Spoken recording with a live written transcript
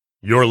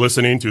You're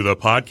listening to the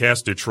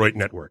Podcast Detroit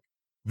Network.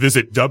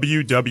 Visit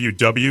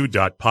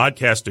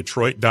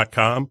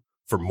www.podcastdetroit.com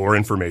for more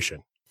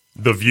information.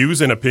 The views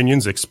and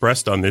opinions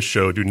expressed on this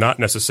show do not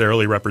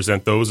necessarily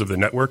represent those of the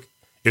network,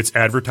 its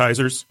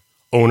advertisers,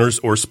 owners,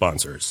 or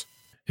sponsors.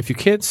 If you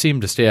can't seem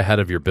to stay ahead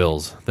of your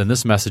bills, then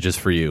this message is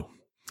for you.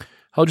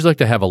 How would you like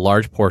to have a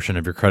large portion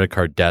of your credit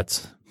card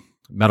debts,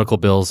 medical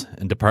bills,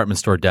 and department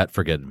store debt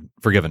forgiven?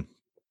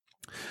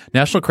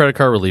 National Credit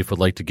Card Relief would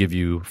like to give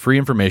you free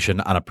information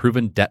on a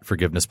proven debt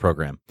forgiveness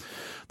program.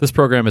 This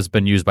program has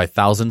been used by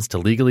thousands to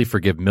legally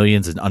forgive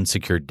millions in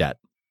unsecured debt.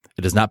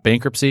 It is not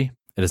bankruptcy.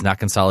 It is not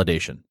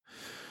consolidation.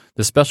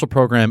 This special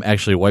program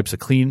actually wipes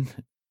clean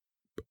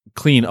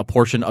a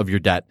portion of your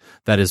debt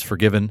that is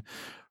forgiven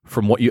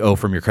from what you owe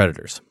from your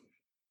creditors.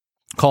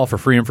 Call for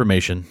free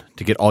information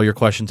to get all your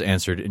questions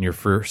answered in your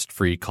first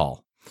free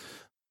call.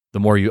 The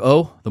more you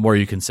owe, the more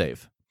you can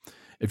save.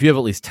 If you have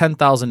at least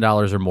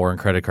 $10,000 or more in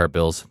credit card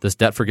bills, this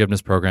debt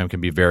forgiveness program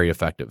can be very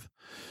effective.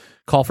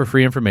 Call for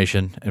free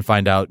information and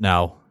find out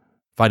more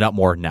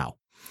now.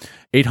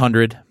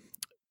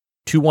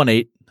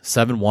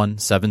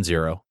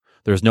 800-218-7170.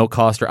 There's no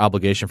cost or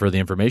obligation for the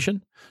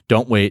information.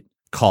 Don't wait.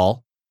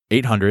 Call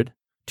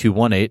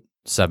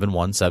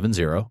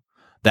 800-218-7170.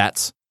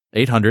 That's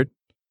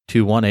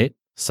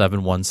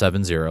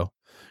 800-218-7170.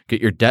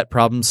 Get your debt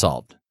problem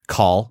solved.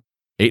 Call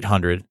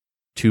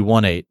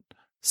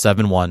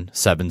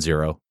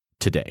 800-218-7170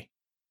 today.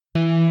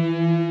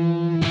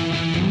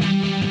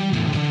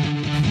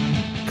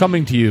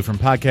 Coming to you from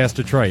Podcast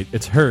Detroit,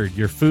 it's Herd,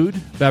 your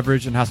food,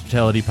 beverage, and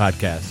hospitality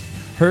podcast.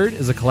 Herd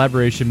is a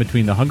collaboration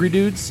between the Hungry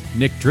Dudes,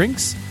 Nick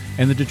Drinks,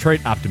 and the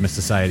Detroit Optimist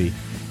Society.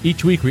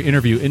 Each week we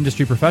interview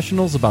industry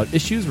professionals about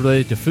issues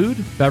related to food,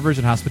 beverage,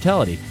 and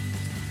hospitality.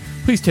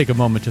 Please take a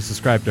moment to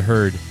subscribe to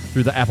Herd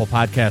through the Apple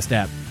Podcast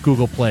app,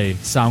 Google Play,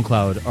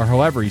 SoundCloud, or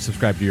however you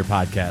subscribe to your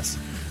podcasts.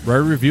 Write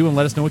a review and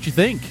let us know what you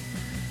think.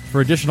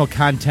 For additional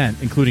content,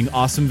 including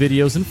awesome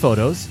videos and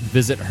photos,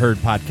 visit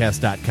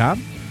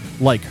herdpodcast.com,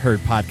 like Herd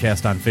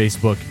Podcast on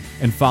Facebook,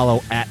 and follow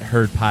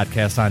 @Herd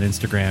Podcast on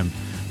Instagram.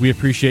 We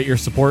appreciate your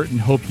support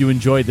and hope you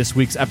enjoy this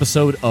week's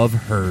episode of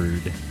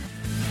Herd.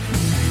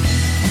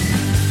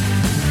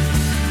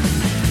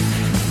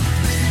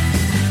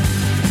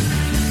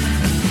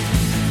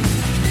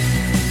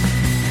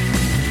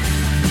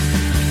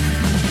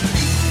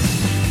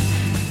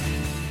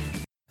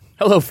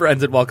 Hello,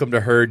 friends, and welcome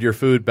to Herd, your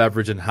food,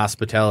 beverage, and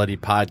hospitality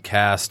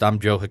podcast. I'm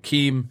Joe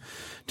Hakeem.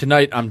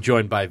 Tonight, I'm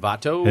joined by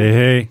Vato.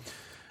 Hey.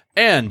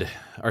 And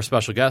our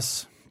special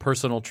guest,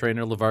 personal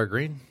trainer LeVar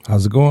Green.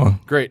 How's it going?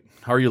 Great.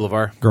 How are you,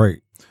 LeVar?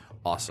 Great.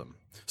 Awesome.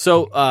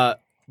 So,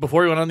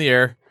 before we went on the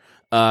air,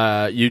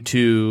 you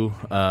two,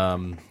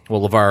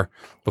 LeVar,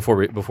 before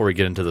we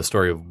get into the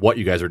story of what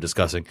you guys are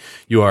discussing,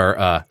 you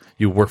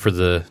work for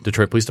the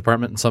Detroit Police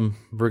Department in some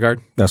regard?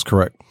 That's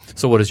correct.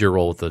 So what is your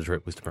role with the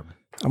Detroit Police Department?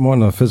 I'm on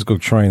the physical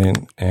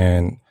training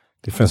and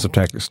defensive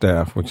tactics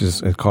staff, which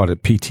is called a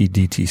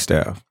PTDT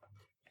staff.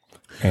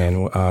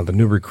 And the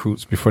new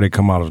recruits, before they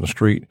come out on the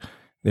street,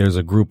 there's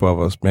a group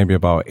of us, maybe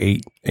about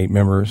eight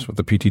members with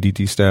the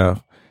PTDT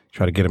staff,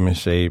 try to get them in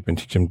shape and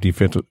teach them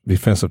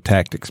defensive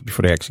tactics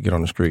before they actually get on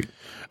the street.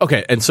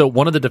 Okay, and so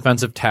one of the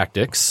defensive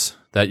tactics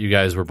that you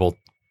guys were both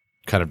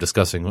kind of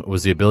discussing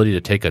was the ability to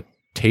take a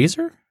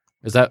taser?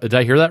 Did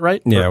I hear that right?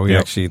 Yeah,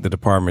 the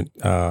department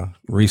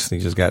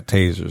recently just got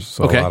tasers.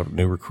 So a lot of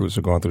new recruits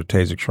are going through the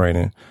taser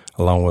training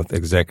along with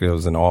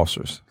executives and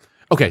officers.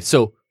 Okay,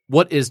 so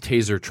what is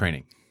taser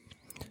training?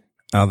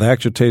 The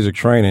actual taser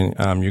training,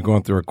 you're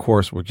going through a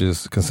course which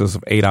consists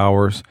of 8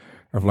 hours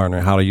of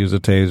learning how to use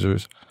the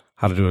tasers,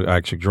 how to do an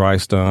actual dry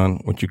stun,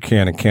 what you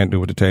can and can't do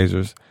with the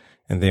tasers.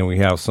 And then we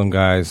have some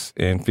guys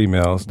and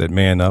females that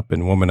man up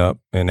and woman up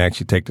and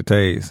actually take the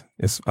tase.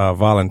 It's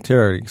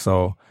voluntary,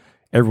 so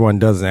everyone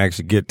doesn't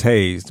actually get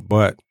tased,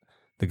 but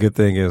the good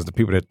thing is the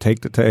people that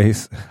take the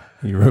tase,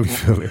 you really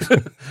feel it.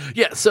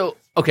 Yeah, so,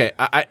 okay,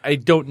 I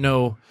don't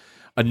know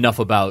enough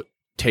about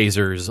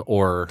tasers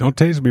or... Don't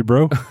tase me,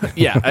 bro.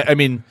 Yeah, I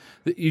mean,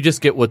 you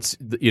just get what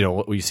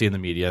you see in the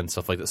media and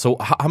stuff like that. So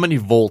how many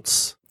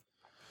volts,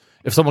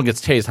 if someone gets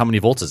tased, how many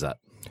volts is that?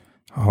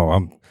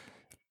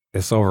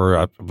 It's over,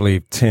 I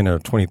believe, 10 or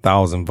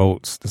 20,000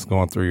 volts that's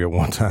going through you at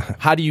one time.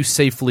 How do you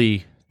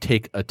safely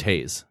take a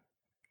tase?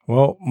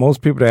 Well,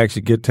 most people that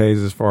actually get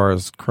tased, as far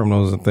as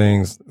criminals and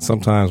things,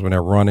 sometimes when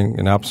they're running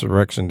in opposite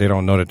direction, they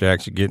don't know that they're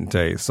actually getting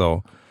tased.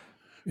 So,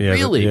 yeah,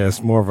 really?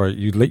 It's more of a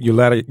you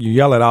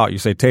yell it out. You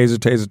say taser,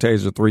 taser,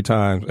 taser 3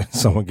 times, and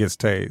someone gets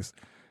tased.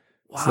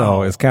 Wow.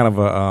 So it's kind of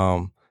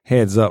a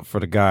heads up for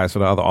the guys, for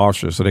the other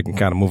officers, so they can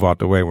kind of move out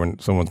the way when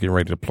someone's getting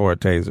ready to deploy a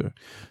taser.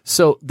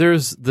 So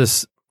there's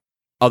this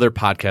other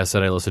podcast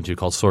that I listen to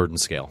called Sword and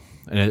Scale.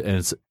 And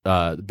it's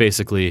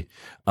basically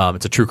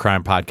it's a true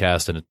crime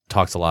podcast, and it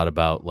talks a lot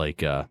about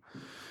like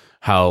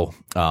how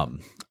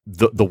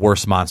the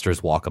worst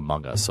monsters walk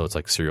among us. So it's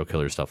like serial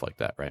killers, stuff like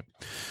that, right?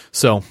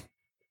 So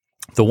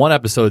the one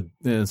episode,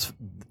 it's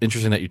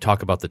interesting that you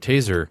talk about the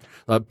taser,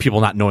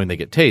 people not knowing they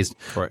get tased.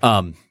 Right.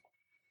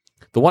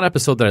 the one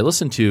episode that I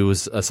listened to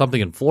was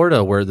something in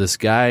Florida where this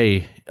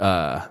guy,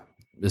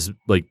 this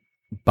like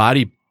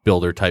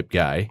bodybuilder type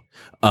guy,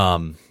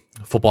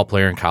 football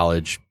player in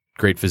college,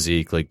 great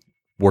physique, like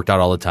worked out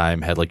all the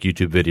time, had like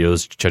YouTube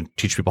videos to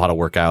teach people how to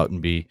work out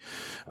and be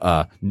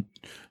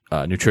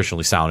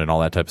nutritionally sound and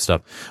all that type of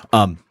stuff.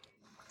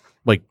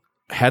 Like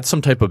had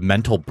some type of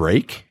mental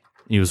break.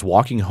 He was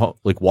walking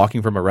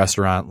from a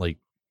restaurant, like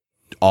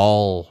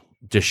all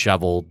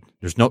disheveled.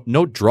 There's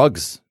no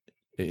drugs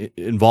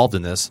involved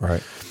in this,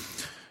 Right.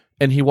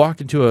 and he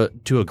walked into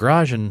a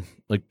garage and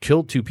like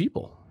killed 2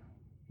 people.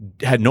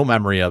 Had no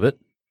memory of it,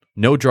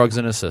 no drugs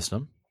in his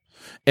system,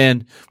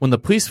 and when the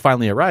police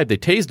finally arrived, they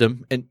tased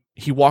him, and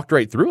he walked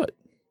right through it.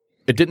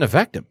 It didn't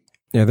affect him.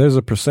 Yeah, there's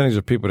a percentage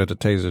of people that the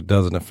taser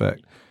doesn't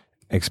affect,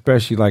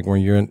 especially like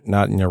when you're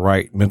not in your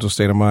right mental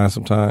state of mind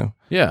sometimes.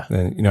 Yeah,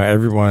 Then,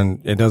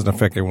 it doesn't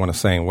affect everyone the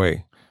same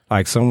way.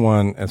 Like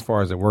someone, as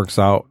far as it works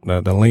out,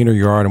 the leaner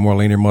you are, the more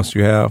linear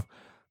muscle you have,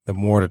 the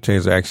more the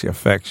taser actually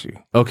affects you.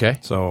 okay.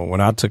 So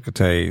when I took a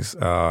tase,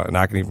 and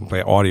I can even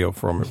play audio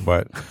from it,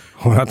 but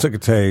when I took a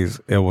tase,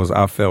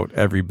 I felt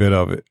every bit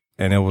of it.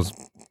 And it was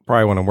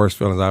probably one of the worst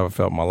feelings I ever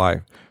felt in my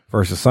life.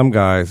 Versus some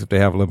guys, if they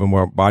have a little bit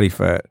more body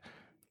fat,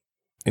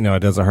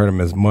 it doesn't hurt them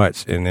as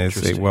much. And they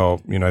say,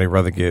 well, they'd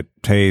rather get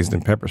tased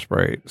than pepper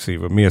sprayed. See,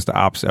 with me, it's the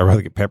opposite. I'd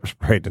rather get pepper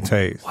sprayed than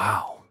tased.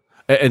 Wow.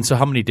 And so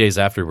how many days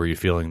after were you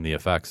feeling the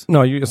effects?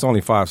 No, it's only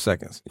 5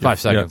 seconds. 5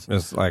 seconds. Yeah,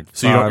 it's like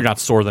So you're not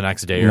sore the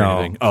next day or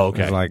anything? Oh,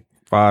 okay. It's like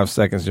 5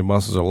 seconds. Your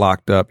muscles are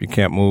locked up. You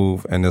can't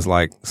move. And it's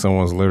like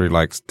someone's literally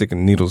like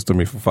sticking needles to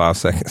me for 5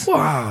 seconds.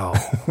 Wow.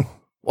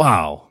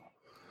 Wow.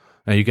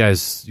 Now you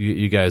guys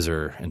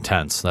are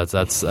intense.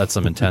 That's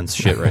some intense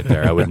shit right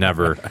there. I would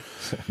never.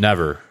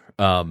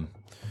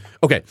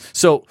 Okay.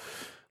 So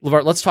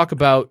LeVar, let's talk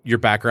about your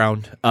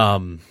background.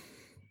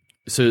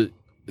 So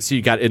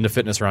you got into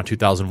fitness around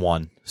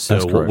 2001. So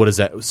That's correct. what is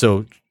that?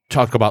 So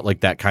talk about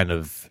like that kind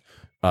of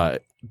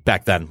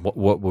back then.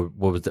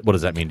 What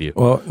does that mean to you?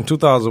 Well, in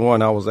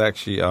 2001, I was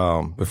actually,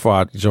 before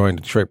I joined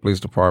the Detroit Police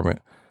Department,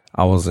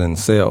 I was in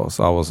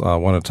sales. I was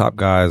one of the top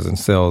guys in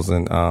sales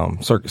in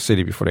Circuit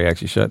City before they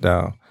actually shut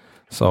down.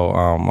 So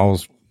I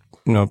was,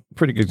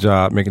 pretty good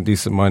job, making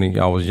decent money.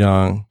 I was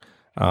young.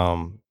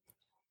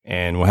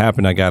 And what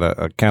happened, I got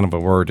a kind of a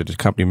word that the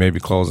company may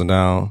be closing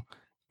down.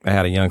 I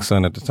had a young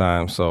son at the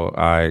time, so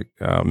I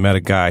met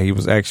a guy. He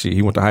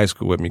went to high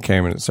school with me,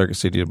 came in Circuit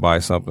City to buy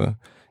something,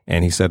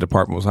 and he said the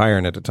department was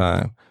hiring at the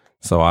time.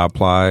 So I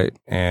applied,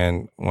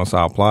 and once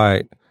I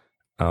applied,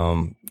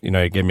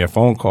 he gave me a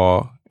phone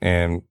call,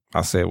 and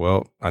I said,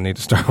 well, I need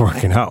to start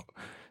working out.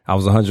 I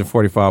was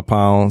 145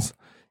 pounds,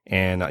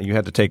 and you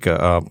had to take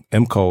a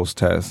MCOS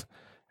test.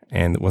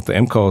 And with the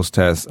MCOS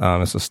test,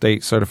 it's a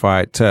state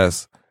certified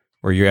test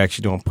where you're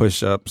actually doing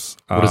push-ups.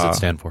 What does it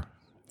stand for?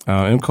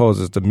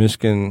 MCOS is the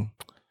Michigan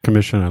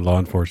Commission on Law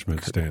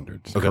Enforcement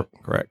Standards. Okay.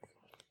 Correct.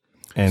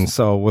 And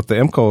so with the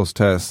MCOS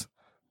test,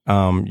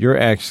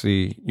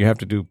 you have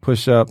to do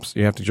push-ups.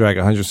 You have to drag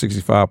a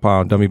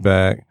 165-pound dummy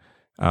bag.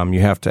 You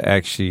have to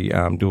actually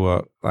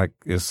do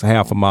it's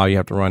half a mile you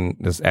have to run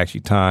that's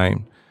actually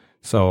timed.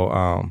 So,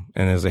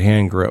 and there's a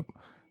hand grip.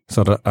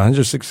 So the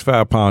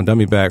 165-pound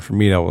dummy bag for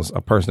me, that was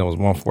a person that was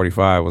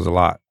 145 was a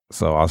lot.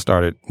 So I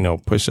started,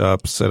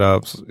 push-ups,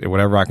 sit-ups,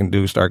 whatever I can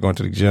do, start going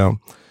to the gym.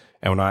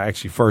 And when I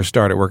actually first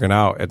started working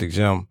out at the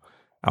gym,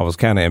 I was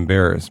kind of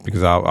embarrassed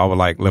because I would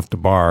like lift the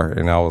bar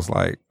and I was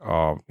like,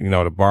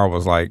 the bar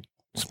was like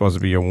supposed to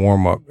be your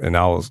warm up. And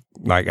I was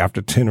like,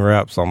 after 10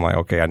 reps, I'm like,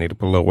 okay, I need to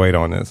put a little weight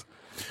on this.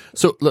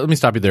 So let me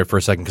stop you there for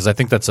a second because I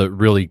think that's a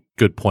really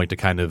good point to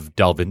kind of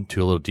delve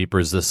into a little deeper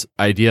is this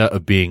idea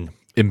of being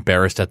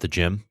embarrassed at the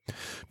gym.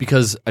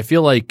 Because I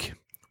feel like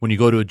when you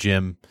go to a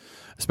gym,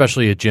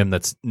 especially a gym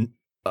that's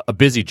a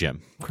busy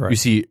gym, Correct. You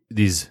see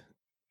these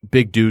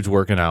big dudes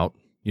working out,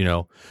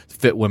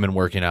 fit women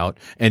working out,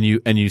 and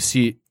you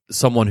see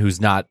someone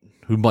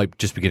who might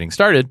just be getting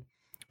started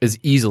is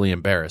easily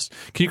embarrassed.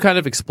 Can you kind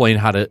of explain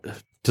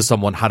to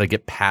someone how to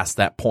get past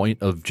that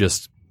point of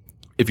just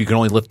if you can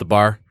only lift the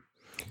bar,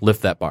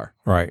 lift that bar?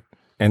 Right.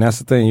 And that's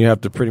the thing. You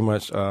have to pretty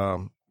much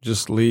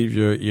just leave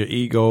your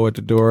ego at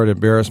the door, the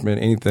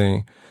embarrassment,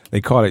 anything.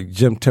 They call it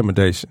gym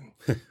intimidation.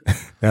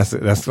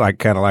 That's like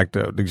kind of like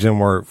the gym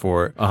word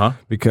for it. Uh-huh.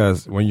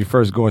 Because when you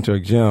first go into a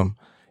gym,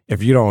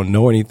 if you don't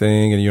know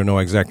anything and you don't know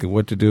exactly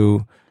what to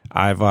do,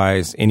 I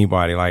advise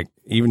anybody, like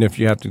even if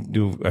you have to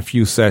do a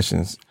few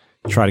sessions,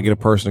 try to get a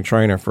personal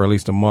trainer for at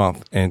least a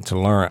month and to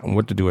learn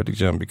what to do at the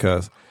gym.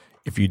 Because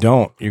if you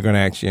don't, you're going to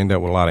actually end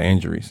up with a lot of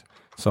injuries.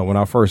 So when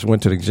I first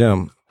went to the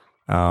gym,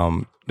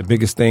 the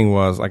biggest thing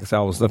was, like I said,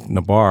 I was lifting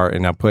the bar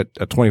and I put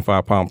a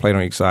 25-pound plate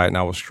on each side and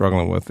I was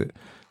struggling with it.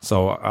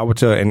 So I would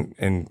tell,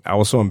 and I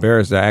was so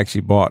embarrassed that I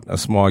actually bought a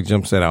small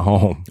gym set at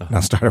home. And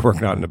I started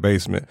working out in the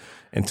basement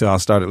until I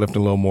started lifting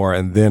a little more.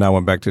 And then I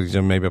went back to the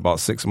gym maybe about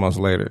 6 months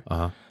later.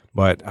 Uh-huh.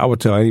 But I would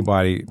tell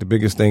anybody, the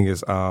biggest thing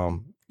is,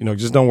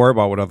 just don't worry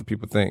about what other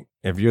people think.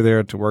 If you're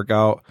there to work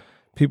out,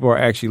 people are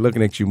actually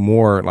looking at you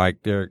more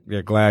like they're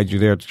glad you're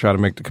there to try to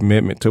make the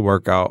commitment to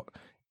work out.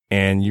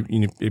 and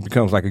it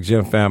becomes like a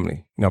gym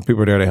family.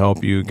 People are there to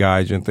help you,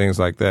 guide you, and things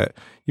like that.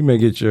 You may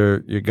get your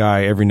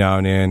guy every now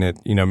and then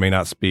that may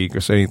not speak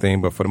or say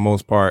anything, but for the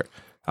most part,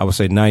 I would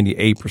say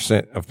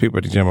 98% of people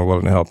at the gym are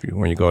willing to help you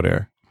when you go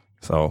there.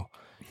 So,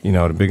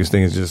 the biggest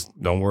thing is just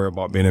don't worry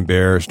about being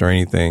embarrassed or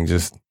anything.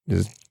 Just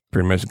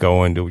pretty much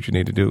go and do what you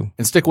need to do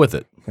and stick with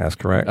it. That's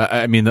correct.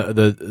 I mean,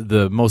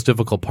 the most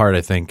difficult part,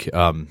 I think,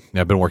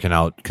 I've been working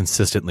out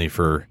consistently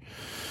for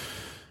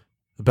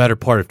the better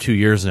part of 2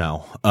 years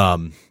now.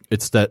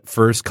 It's that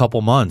first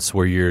couple months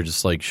where you're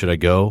just like, should I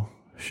go?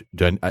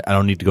 I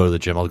don't need to go to the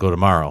gym. I'll go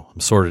tomorrow.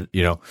 I'm sorted,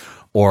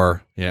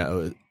 or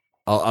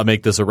I'll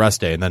make this a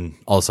rest day, and then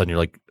all of a sudden you're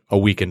like a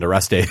week into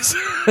rest days.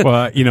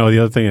 Well, the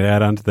other thing to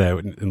add on to that,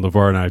 and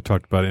LeVar and I have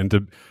talked about it,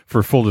 and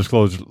for full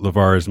disclosure,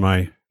 LeVar is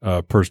my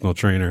personal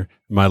trainer,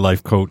 my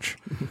life coach,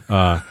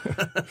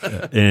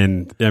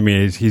 and I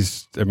mean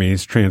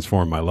he's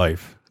transformed my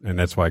life, and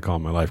that's why I call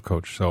him my life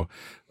coach. So,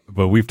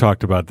 but we've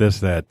talked about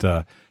this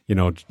that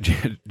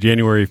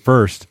January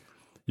 1st,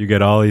 you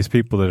get all these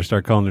people that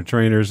start calling their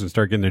trainers and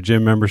start getting their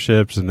gym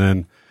memberships, and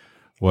then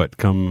what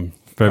come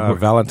February?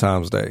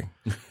 Valentine's Day.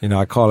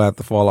 I call that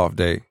the fall off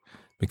day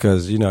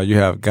because you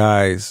have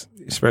guys,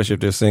 especially if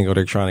they're single,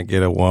 they're trying to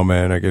get a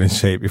woman or get in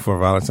shape before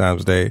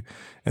Valentine's Day.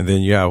 And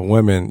then you have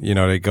women,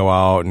 they go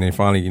out and they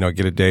finally,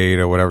 get a date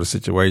or whatever the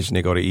situation,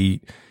 they go to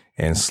eat,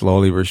 and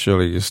slowly but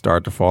surely just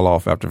start to fall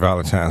off after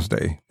Valentine's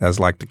Day. That's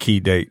like the key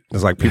date.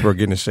 It's like people are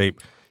getting in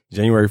shape.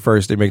 January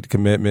 1st, they make the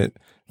commitment.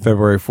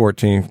 February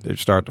 14th, they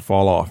start to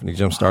fall off, and the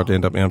gyms start to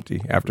end up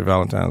empty after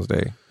Valentine's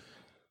Day.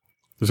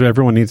 So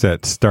everyone needs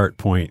that start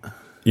point,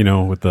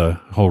 with the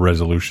whole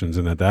resolutions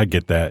and that. I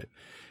get that.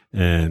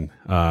 And,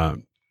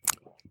 but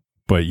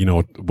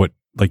what,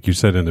 like you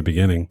said in the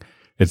beginning,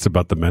 it's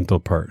about the mental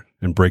part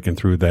and breaking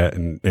through that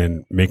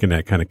and making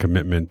that kind of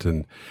commitment.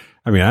 And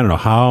I mean, I don't know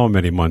how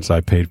many months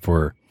I paid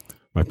for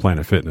my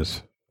Planet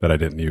Fitness that I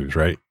didn't use,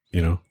 right?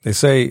 They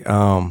say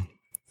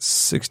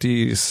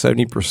 60 to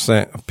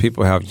 70% of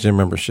people have gym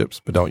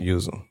memberships but don't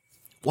use them.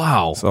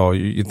 Wow. So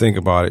you think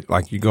about it,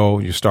 like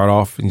you start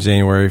off in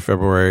January,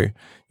 February,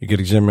 you get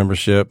a gym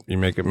membership, you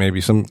make it, maybe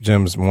some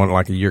gyms want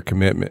like a year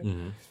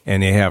commitment,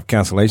 and they have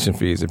cancellation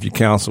fees. If you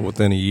cancel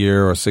within a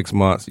year or 6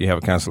 months, you have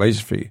a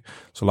cancellation fee.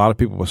 So a lot of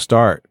people will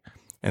start,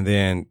 and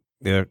then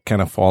they'll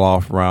kind of fall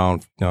off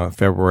around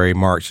February,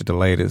 March at the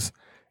latest,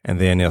 and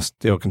then they'll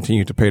still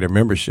continue to pay their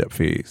membership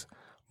fees.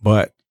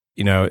 But,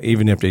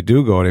 even if they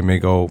do go, they may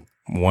go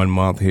 1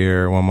 month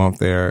here, 1 month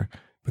there,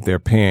 but they're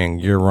paying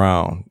year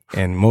round.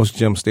 And most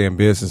gyms stay in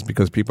business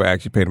because people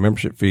actually pay the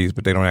membership fees,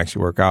 but they don't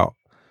actually work out.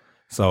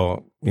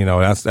 So,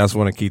 that's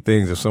one of the key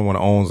things. If someone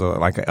owns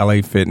like a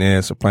LA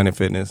Fitness or Planet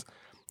Fitness,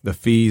 the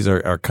fees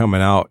are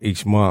coming out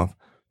each month,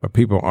 but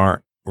people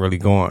aren't really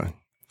going.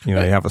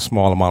 They have a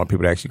small amount of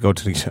people that actually go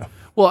to the gym.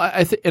 Well,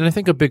 I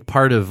think a big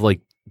part of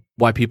like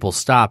why people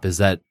stop is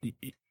that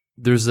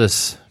there's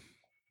this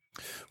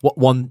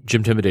one, gym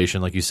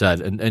intimidation, like you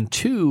said, and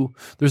two,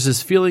 there's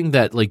this feeling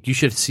that like you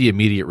should see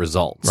immediate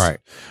results, right?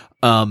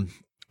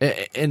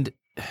 And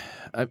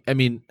I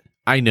mean,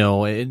 I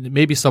know, and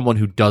maybe someone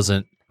who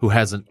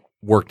hasn't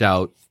worked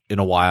out in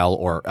a while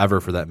or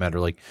ever for that matter,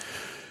 like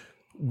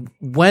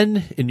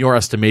when, in your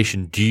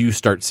estimation, do you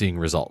start seeing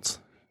results?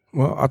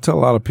 Well, I tell a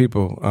lot of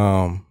people,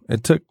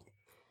 it took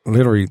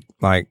literally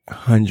like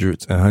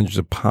hundreds and hundreds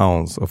of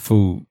pounds of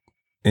food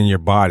in your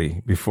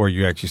body before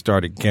you actually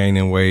started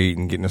gaining weight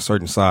and getting a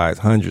certain size,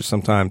 hundreds,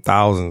 sometimes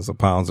thousands of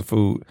pounds of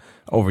food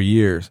over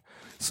years.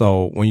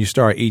 So when you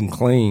start eating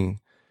clean,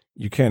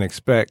 you can't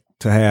expect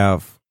to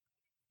have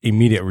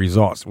immediate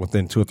results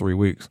within 2 or 3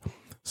 weeks.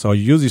 So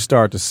you usually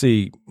start to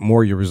see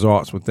more of your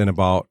results within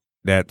about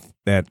that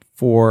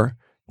 4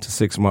 to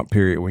 6 month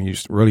period when you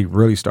really,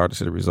 really start to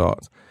see the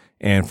results.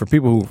 And for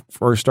people who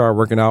first start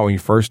working out, when you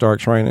first start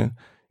training,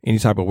 any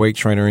type of weight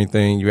training or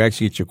anything, you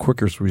actually get your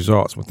quickest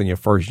results within your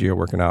first year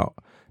working out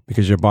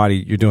because you're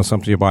doing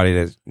something to your body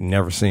that's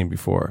never seen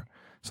before.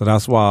 So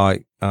that's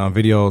why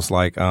videos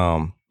like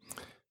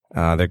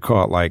they're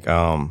called like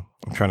I'm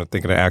trying to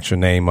think of the actual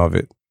name of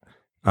it.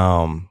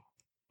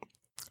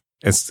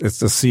 It's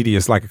the CD.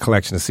 It's like a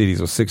collection of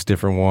CDs with 6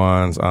 different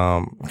ones.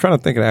 I'm trying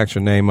to think of the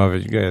actual name of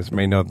it. You guys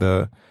may know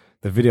the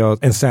video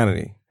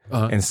Insanity.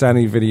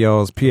 Insanity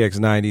videos,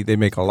 PX90. They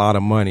make a lot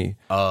of money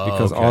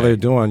because all they're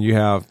doing,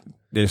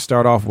 they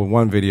start off with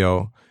one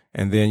video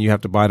and then you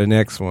have to buy the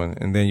next one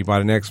and then you buy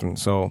the next one.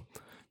 So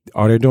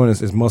all they're doing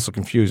is muscle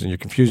confusion. You're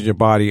confusing your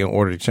body in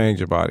order to change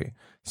your body.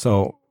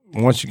 So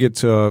once you get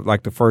to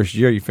like the first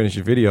year, you finish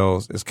your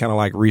videos, it's kind of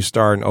like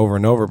restarting over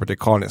and over, but they're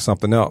calling it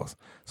something else.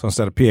 So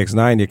instead of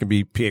PX90, it can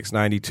be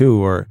PX92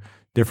 or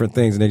different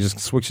things, and they're just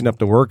switching up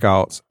the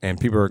workouts, and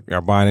people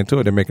are buying into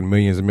it. They're making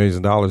millions and millions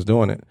of dollars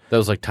doing it. That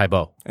was like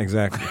Tybo.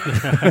 Exactly.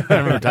 I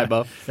remember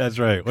Tybo. That's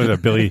right. What is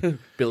that, Billy?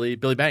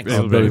 Billy Banks.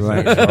 Billy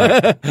Banks,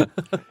 right.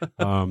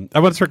 I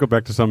want to circle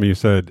back to something you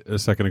said a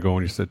second ago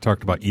when you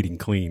talked about eating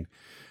clean.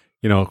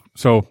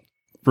 So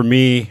for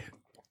me,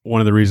 one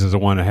of the reasons I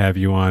want to have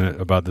you on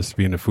about this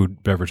being a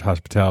food, beverage,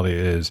 hospitality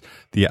is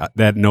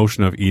that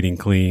notion of eating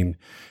clean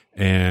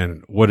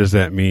and what does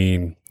that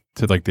mean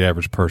to like the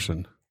average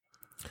person?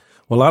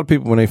 Well, a lot of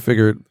people, when they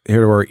hear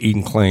the word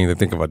eating clean, they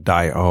think of a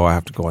diet. Oh, I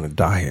have to go on a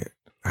diet.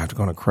 I have to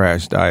go on a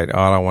crash diet. Oh,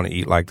 I don't want to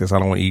eat like this. I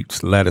don't want to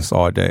eat lettuce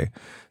all day.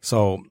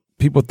 So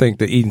people think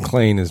that eating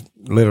clean is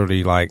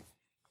literally like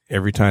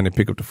every time they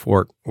pick up the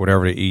fork,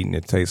 whatever they're eating,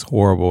 it tastes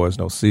horrible. There's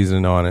no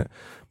seasoning on it.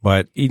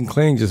 But eating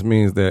clean just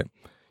means that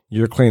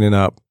you're cleaning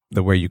up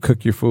the way you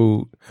cook your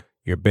food.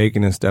 You're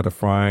baking instead of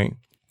frying.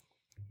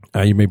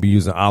 You may be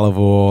using olive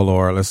oil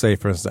or, let's say,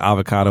 for instance,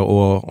 avocado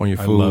oil on your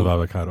food. I love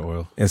avocado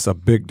oil. It's a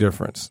big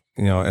difference,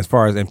 as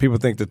far as, and people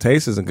think the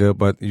taste isn't good,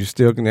 but you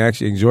still can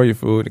actually enjoy your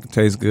food. It can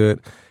taste good.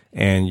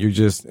 And you're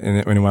just,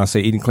 and when I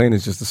say eating clean,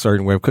 it's just a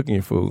certain way of cooking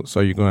your food. So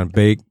you're going to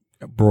bake,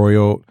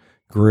 broiled,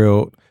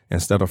 grilled,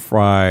 instead of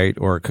fried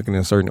or cooking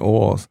in certain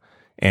oils.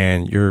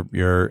 And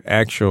your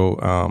actual,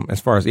 as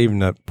far as even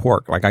the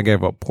pork, like I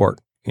gave up pork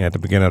at the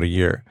beginning of the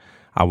year.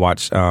 I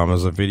watched, there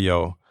was a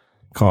video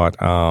called,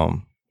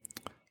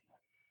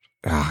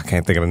 I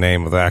can't think of the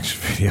name of the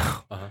actual video,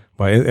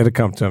 but it'll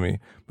come to me.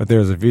 But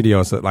there's a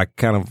video, so like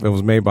it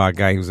was made by a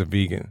guy who's a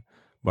vegan.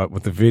 But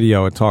with the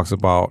video, it talks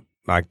about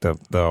like the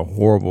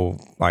horrible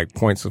like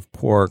points of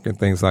pork and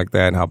things like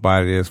that and how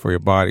bad it is for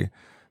your body.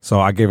 So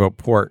I gave up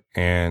pork,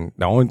 and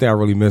the only thing I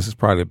really miss is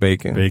probably the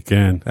bacon.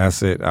 Bacon.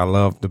 That's it. I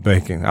love the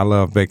bacon. I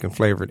love bacon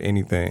flavored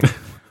anything.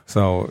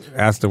 So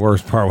that's the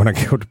worst part when I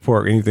give up the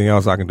pork. Anything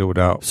else I can do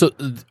without. So,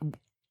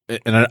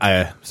 and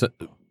I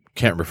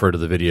can't refer to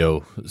the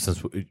video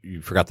since you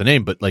forgot the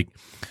name, but like,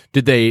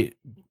 did they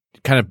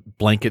kind of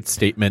blanket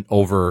statement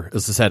over,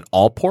 as I said,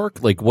 all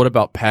pork? Like, what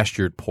about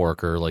pastured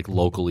pork or like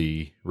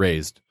locally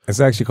raised?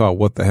 It's actually called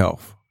What the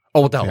Health.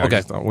 Oh, what the hell? Yeah,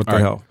 Okay. What the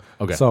Health.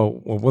 Okay.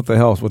 So What the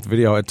Health, with the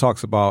video, it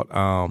talks about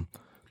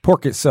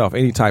pork itself,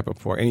 any type of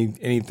pork,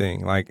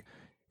 anything. Like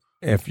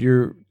it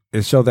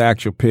showed the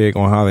actual pig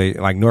on how they,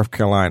 like North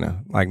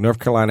Carolina. Like North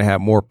Carolina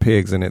had more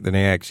pigs in it than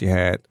they actually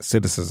had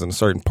citizens in a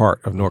certain part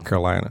of North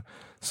Carolina.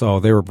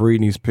 So they were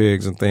breeding these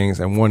pigs and things.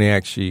 And when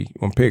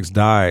pigs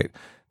died,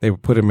 they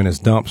would put them in this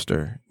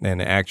dumpster, and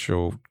the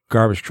actual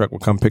garbage truck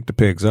would come pick the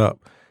pigs up.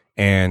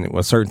 And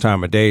a certain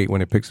time of day,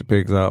 when it picks the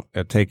pigs up,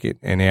 they'll take it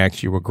and they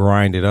actually will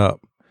grind it up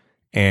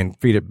and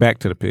feed it back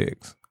to the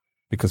pigs,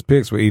 because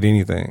pigs will eat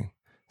anything.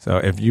 So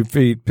if you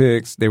feed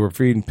pigs, they were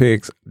feeding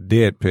pigs,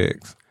 dead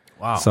pigs.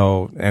 Wow.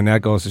 So, and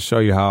that goes to show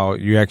you how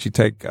you actually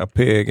take a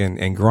pig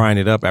and grind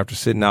it up after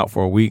sitting out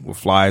for a week with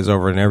flies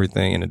over it and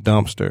everything in a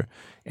dumpster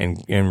and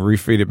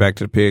refeed it back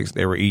to the pigs.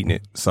 They were eating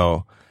it.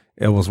 So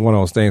it was one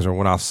of those things where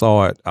when I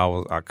saw it,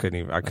 I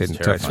couldn't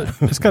touch it.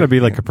 It's got to be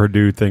like a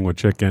Purdue thing with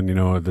chicken,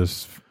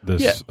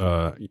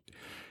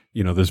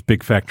 this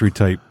big factory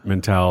type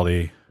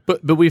mentality.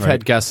 But we've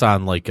had guests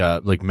on like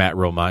Matt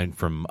Romine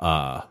from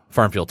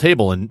Farm Field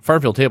Table, and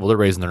Farm Field Table, they're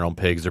raising their own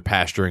pigs, they're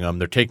pasturing them,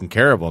 they're taking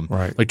care of them,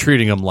 right. Like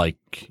treating them like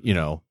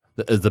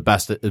the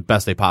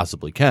best they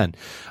possibly can.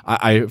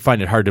 I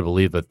find it hard to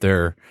believe that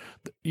they're,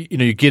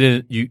 you get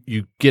in,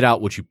 you get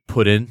out what you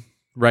put in,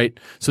 right?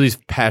 So these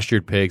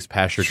pastured pigs,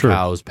 pastured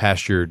cows,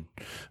 pastured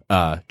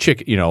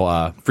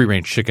free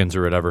range chickens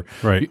or whatever,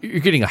 right? You're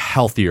getting a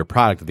healthier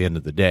product at the end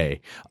of the day.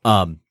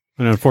 And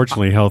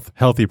unfortunately,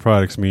 healthy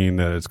products mean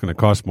that it's going to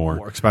cost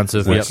more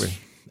expensive. Which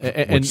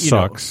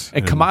sucks.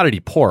 And commodity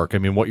pork. I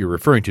mean, what you're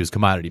referring to is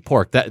commodity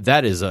pork.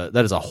 That is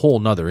a whole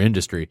nother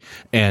industry,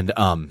 and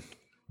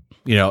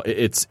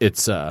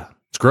it's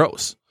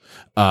gross.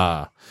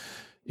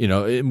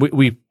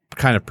 We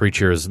kind of preach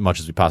here as much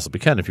as we possibly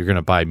can. If you're going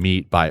to buy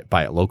meat, buy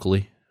it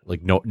locally.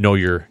 Like know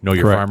your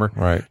Correct. farmer,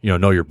 right?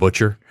 Know your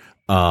butcher.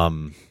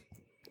 I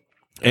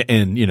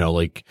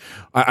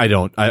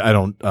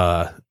don't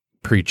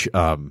preach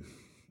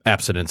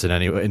abstinence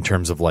in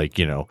terms of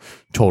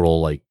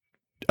total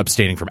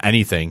abstaining from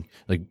anything,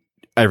 like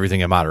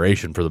everything in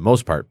moderation for the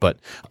most part. But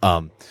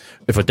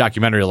if a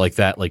documentary like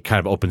that kind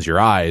of opens your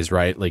eyes,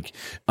 right,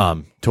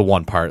 to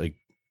one part,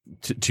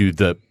 to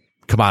the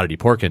commodity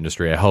pork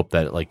industry, I hope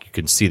that you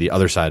can see the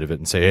other side of it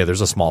and say, hey,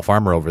 there's a small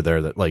farmer over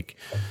there that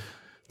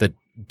that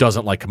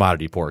doesn't like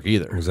commodity pork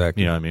either.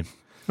 Exactly. You know what I mean?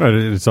 Right.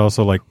 It's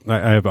also I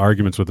have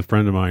arguments with a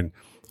friend of mine.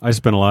 I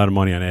spend a lot of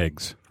money on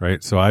eggs,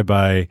 right? So I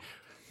buy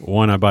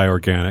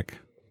organic,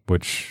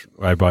 which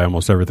I buy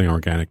almost everything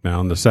organic now.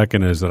 And the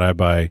second is that I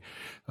buy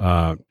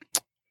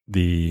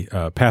the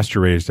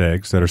pasture-raised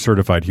eggs that are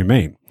certified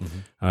humane.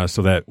 Mm-hmm.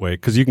 So that way,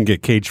 because you can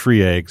get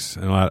cage-free eggs,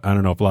 and I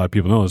don't know if a lot of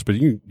people know this, but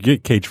you can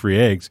get cage-free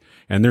eggs,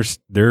 and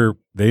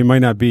they might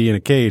not be in a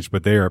cage,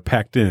 but they are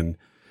packed in.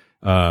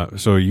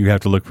 So you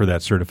have to look for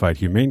that certified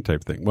humane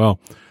type thing. Well,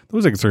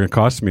 those eggs are going to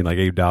cost me like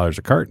 $8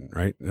 a carton,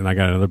 right? And I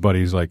got another buddy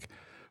who's like,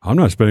 I'm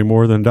not spending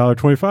more than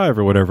 $1.25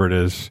 or whatever it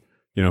is,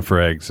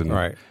 for eggs. And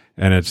right.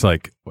 And it's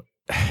like,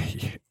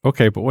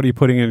 okay, but what are you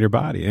putting in your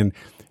body? And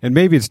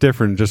maybe it's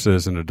different just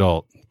as an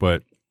adult,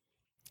 but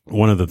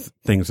one of the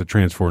things that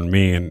transformed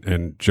me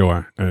and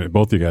Joe,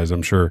 both you guys,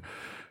 I'm sure,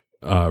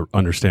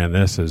 understand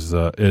this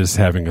is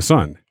having a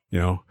son,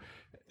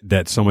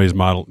 that somebody's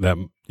model that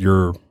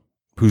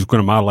who's going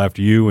to model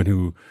after you and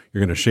who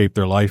you're going to shape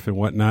their life and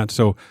whatnot.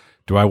 So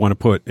do I want to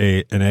put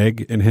an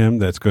egg in him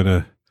that's going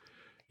to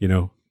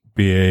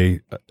be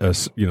a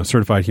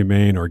certified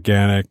humane,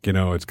 organic,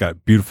 it's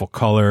got beautiful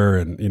color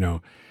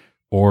and,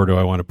 or do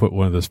I want to put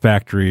one of those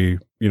factory,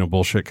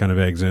 bullshit kind of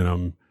eggs in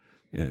them?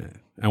 Yeah.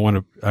 I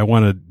want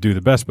to do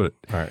the best, but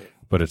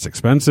it's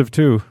expensive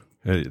too.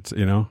 It's,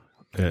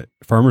 at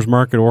farmer's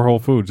market or Whole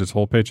Foods, it's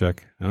whole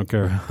paycheck. I don't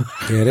care.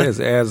 Yeah, it is.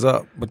 It adds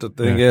up. But the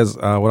thing is,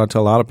 what I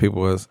tell a lot of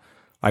people is,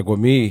 like with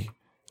me,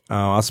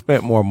 I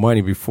spent more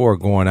money before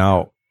going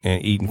out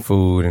and eating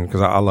food, and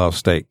because I love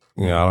steak.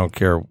 I don't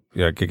care.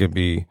 It could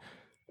be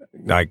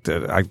like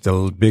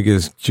the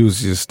biggest,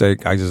 juiciest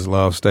steak. I just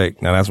love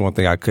steak. Now that's one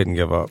thing I couldn't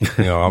give up.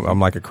 I'm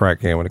like a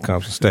crackhead when it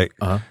comes to steak.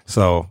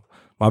 So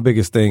my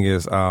biggest thing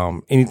is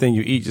anything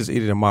you eat, just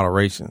eat it in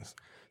moderations.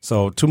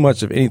 So too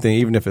much of anything,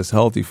 even if it's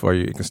healthy for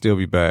you, it can still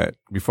be bad.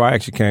 Before I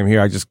actually came here,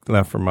 I just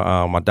left for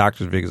my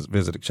doctor's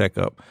visit, a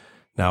checkup.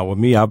 Now with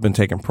me, I've been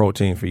taking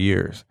protein for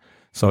years.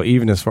 So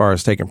even as far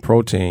as taking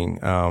protein,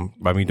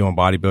 by me doing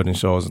bodybuilding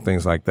shows and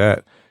things like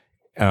that,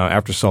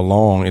 after so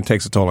long, it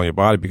takes a toll on your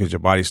body because your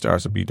body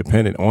starts to be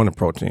dependent on the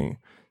protein.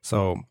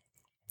 So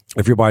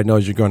if your body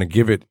knows you're going to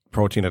give it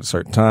protein at a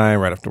certain time,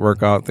 right after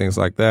workout, things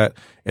like that,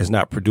 it's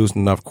not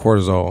producing enough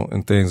cortisol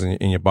and things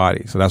in your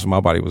body. So that's what my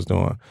body was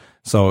doing.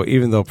 So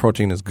even though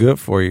protein is good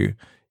for you,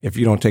 if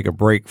you don't take a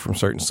break from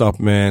certain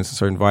supplements,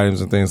 certain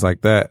vitamins and things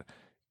like that,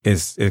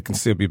 it can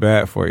still be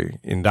bad for you.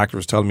 And the doctor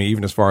was telling me,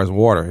 even as far as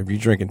water, if you're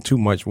drinking too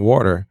much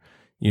water,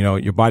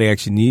 your body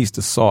actually needs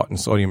the salt and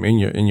sodium in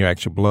your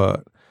actual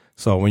blood.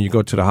 So when you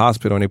go to the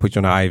hospital and they put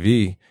you on an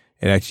IV,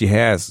 it actually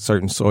has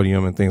certain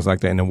sodium and things like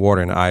that in the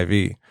water in the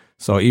IV.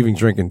 So even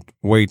drinking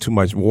way too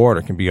much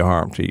water can be a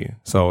harm to you.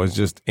 So it's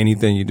just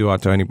anything you do, I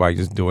tell anybody,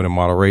 just do it in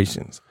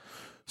moderations.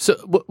 So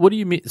what do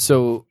you mean?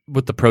 So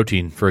with the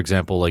protein, for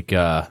example, like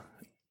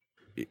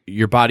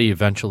your body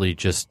eventually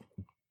just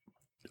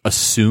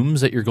assumes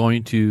that you're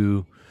going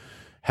to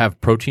have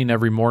protein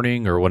every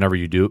morning or whenever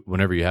you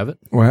have it?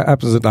 Well, it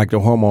happens at like the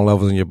hormone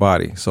levels in your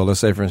body. So let's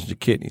say, for instance, your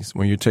kidneys.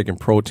 When you're taking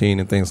protein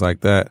and things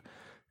like that,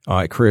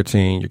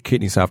 creatine, your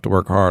kidneys have to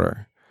work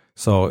harder.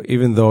 So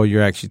even though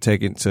you're actually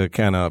taking to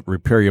kind of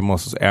repair your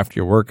muscles after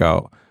your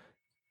workout,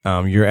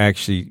 you're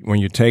actually, when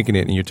you're taking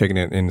it and you're taking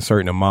it in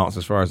certain amounts,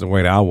 as far as the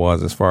way that I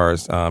was, as far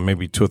as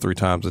maybe 2 or 3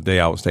 times a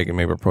day, I was taking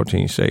maybe a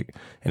protein shake,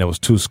 and it was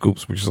 2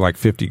 scoops, which is like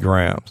 50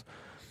 grams.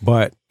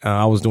 But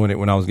I was doing it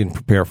when I was getting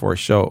prepared for a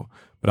show.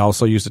 But I was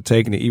so used to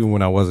taking it, even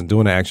when I wasn't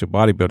doing the actual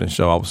bodybuilding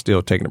show, I was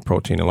still taking the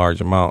protein in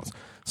large amounts.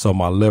 So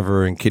my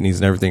liver and kidneys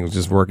and everything was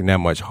just working that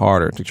much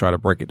harder to try to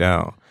break it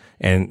down.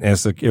 And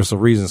it's a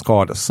reason it's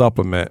called a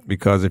supplement,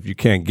 because if you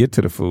can't get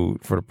to the food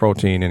for the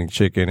protein and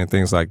chicken and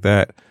things like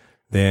that,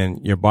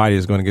 then your body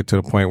is going to get to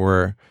the point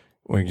where,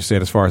 when you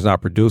said as far as not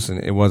producing,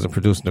 it wasn't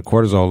producing the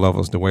cortisol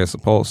levels the way it's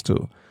supposed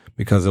to,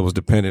 because it was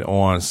dependent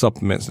on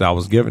supplements that I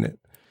was giving it.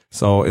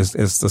 So it's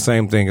the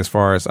same thing as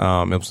far as it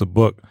was a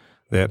book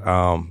that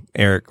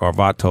Eric, or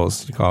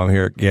Vatos, you call him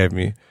here, gave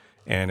me,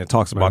 and it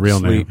talks about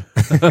sleep,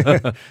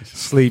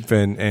 sleep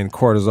and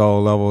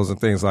cortisol levels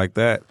and things like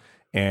that.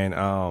 And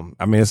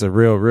it's a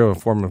real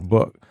informative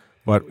book.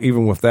 But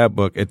even with that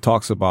book, it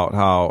talks about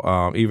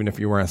how even if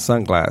you're wearing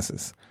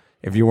sunglasses,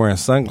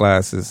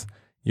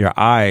 your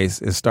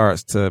eyes, it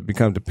starts to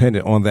become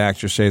dependent on the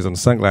actual shades on the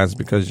sunglasses,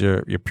 because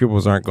your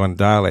pupils aren't going to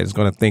dilate. It's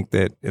going to think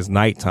that it's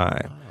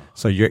nighttime.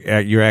 So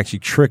you're actually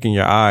tricking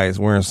your eyes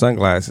wearing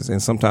sunglasses,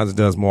 and sometimes it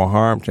does more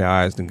harm to your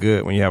eyes than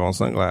good when you have on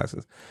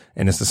sunglasses.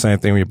 And it's the same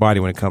thing with your body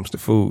when it comes to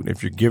food.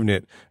 If you're giving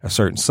it a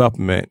certain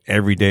supplement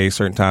every day,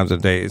 certain times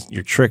of the day,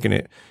 you're tricking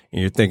it,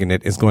 and you're thinking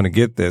that it's going to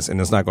get this, and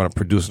it's not going to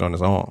produce it on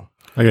its own.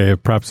 Okay,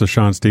 props to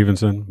Sean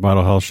Stevenson,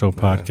 Vital Health Show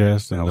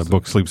podcast, and the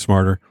book Sleep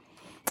Smarter.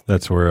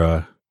 That's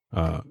where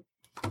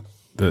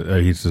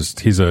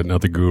he's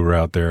another guru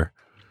out there,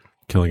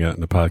 killing it in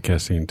the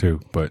podcast scene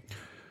too. But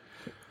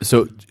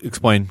so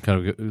explain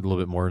kind of a little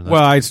bit more.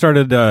 Well, I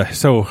started.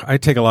 So I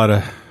take a lot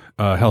of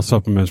health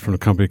supplements from a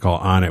company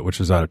called Onnit,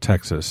 which is out of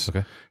Texas.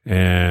 Okay,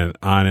 and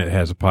Onnit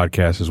has a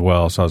podcast as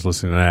well. So I was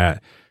listening to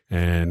that,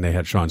 and they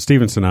had Sean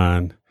Stevenson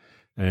on,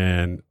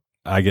 and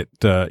I get,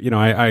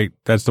 I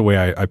that's the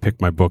way I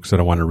pick my books that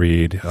I want to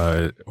read,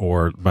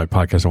 or my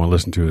podcast I want to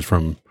listen to is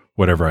from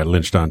whatever I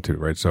lynched onto,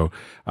 right? So,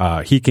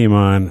 he came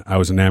on, I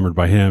was enamored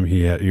by him.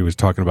 He was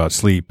talking about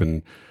sleep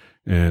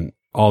and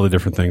all the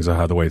different things of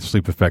how the way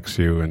sleep affects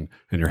you and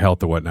your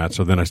health and whatnot.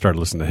 So then I started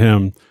listening to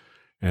him,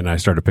 and I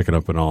started picking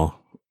up on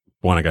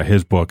I got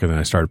his book, and then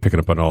I started picking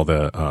up on all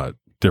the,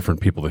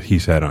 different people that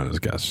he's had on as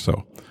guests.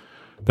 So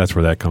that's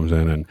where that comes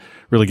in, and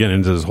really getting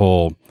into this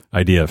whole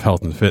idea of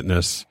health and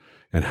fitness,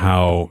 and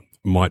how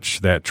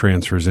much that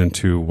transfers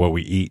into what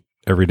we eat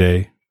every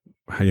day,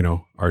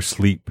 our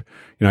sleep.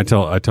 I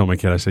tell my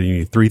kid, I say, you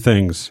need 3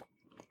 things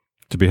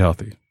to be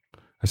healthy.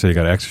 I say, you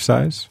got to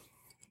exercise,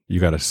 you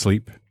got to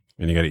sleep,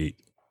 and you got to eat.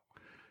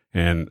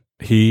 And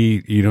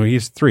he's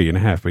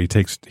 3.5, but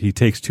he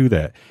takes to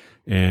that.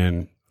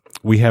 And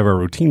we have our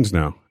routines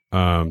now.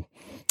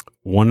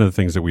 One of the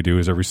things that we do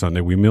is every Sunday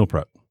we meal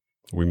prep.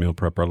 We meal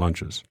prep our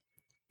lunches.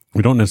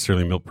 We don't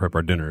necessarily meal prep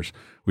our dinners.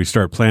 We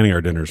start planning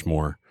our dinners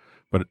more.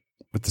 But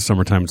with the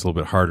summertime, it's a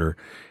little bit harder.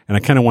 And I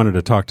kind of wanted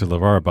to talk to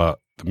LeVar about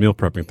the meal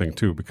prepping thing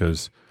too,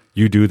 because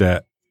you do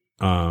that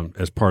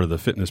as part of the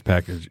fitness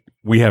package.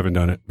 We haven't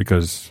done it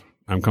because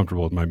I'm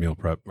comfortable with my meal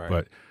prep,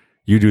 but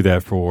you do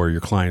that for your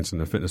clients in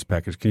the fitness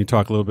package. Can you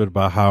talk a little bit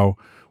about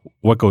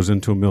what goes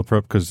into a meal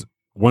prep? Because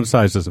one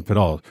size doesn't fit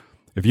all.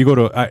 If you go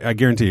to, I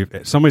guarantee you,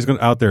 somebody's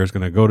out there is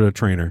going to go to a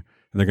trainer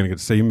and they're going to get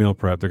the same meal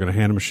prep. They're going to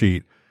hand them a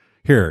sheet.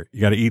 Here,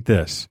 you got to eat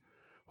this.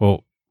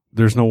 Well,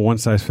 there's no one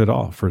size fit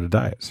all for the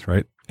diets,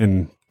 right?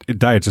 And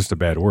diet's just a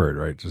bad word,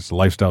 right? Just a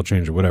lifestyle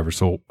change or whatever.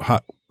 So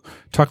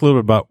talk a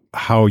little bit about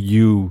how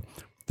you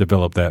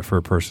develop that for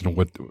a person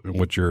and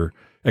what your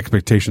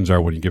expectations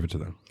are when you give it to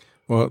them.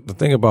 Well, the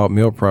thing about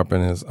meal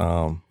prepping is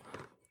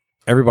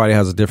everybody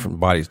has a different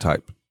body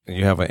type.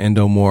 You have an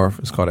endomorph,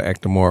 it's called an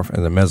ectomorph,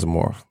 and a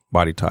mesomorph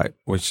body type,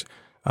 which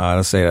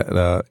let's say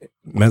the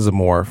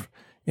mesomorph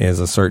is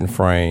a certain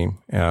frame.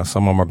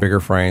 Some of them are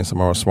bigger frames,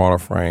 some are smaller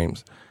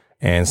frames,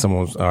 and some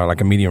of them are like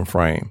a medium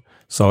frame.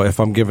 So if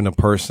I'm giving a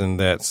person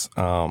that's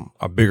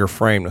a bigger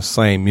frame the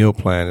same meal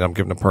plan that I'm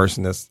giving a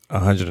person that's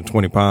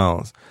 120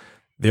 pounds,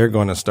 they're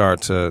going to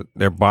start to,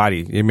 their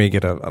body, they may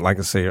get like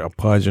I say, a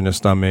pudge in their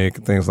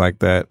stomach, things like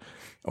that,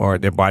 or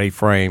their body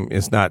frame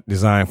is not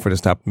designed for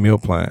this type of meal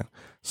plan.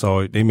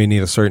 So they may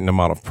need a certain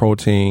amount of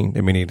protein.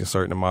 They may need a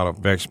certain amount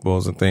of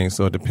vegetables and things.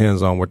 So it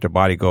depends on what their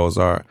body goals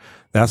are.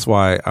 That's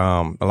why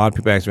a lot of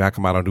people ask me how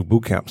come I don't do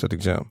boot camps at the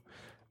gym.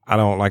 I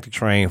don't like to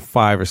train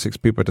 5 or 6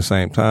 people at the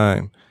same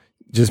time.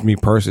 Just me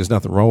personally, there's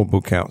nothing wrong with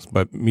boot camps.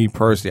 But me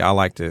personally, I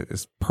like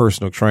it's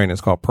personal training.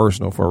 It's called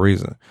personal for a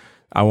reason.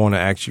 I want to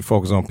actually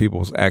focus on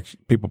people's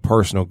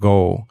personal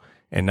goal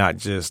and not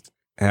just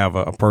have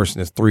a person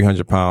that's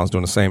 300 pounds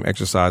doing the same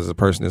exercise as a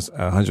person that's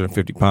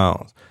 150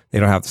 pounds. They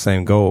don't have the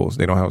same goals.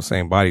 They don't have the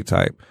same body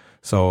type.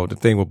 So the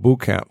thing with boot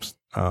camps,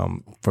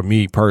 for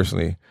me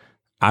personally,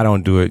 I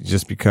don't do it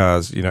just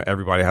because,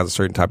 everybody has a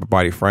certain type of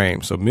body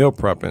frame. So meal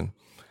prepping,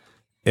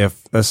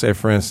 if let's say,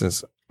 for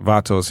instance,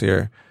 Vato's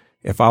here,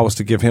 if I was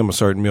to give him a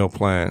certain meal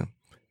plan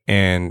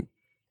and,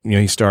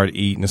 he started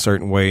eating a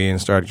certain way and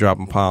started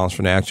dropping pounds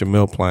from the actual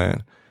meal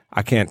plan,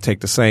 I can't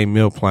take the same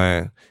meal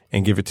plan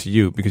and give it to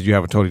you because you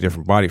have a totally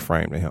different body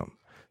frame than him.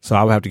 So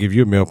I would have to give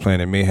you a meal plan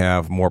that may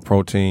have more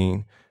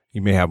protein.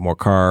 You may have more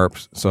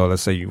carbs. So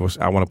let's say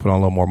I want to put on a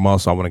little more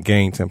muscle. I want to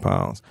gain 10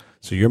 pounds.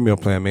 So your meal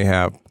plan may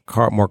have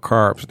more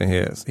carbs than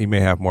his. He may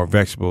have more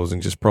vegetables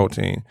and just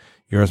protein.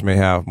 Yours may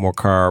have more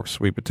carbs,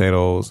 sweet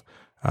potatoes,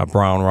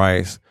 brown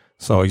rice.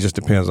 So it just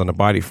depends on the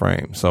body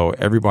frame. So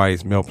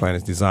everybody's meal plan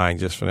is designed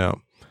just for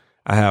them.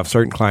 I have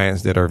certain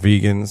clients that are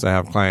vegans. I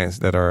have clients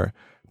that are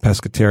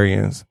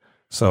pescatarians.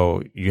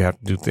 So you have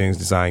to do things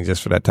designed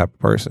just for that type of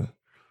person.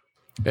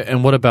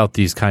 And what about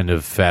these kind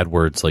of fad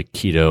words like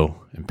keto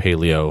and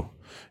paleo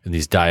and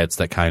these diets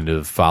that kind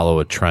of follow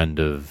a trend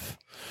of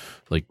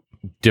like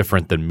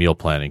different than meal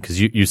planning?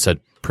 Because you said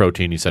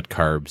protein, you said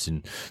carbs,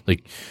 and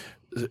like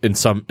in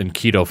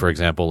keto, for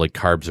example, like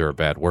carbs are a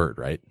bad word,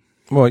 right?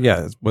 Well,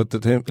 yeah, but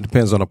it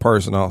depends on the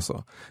person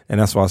also. And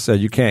that's why I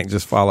said you can't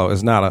just follow.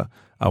 It's not a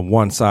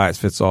one size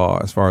fits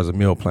all as far as a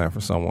meal plan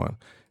for someone.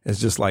 It's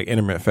just like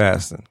intermittent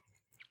fasting.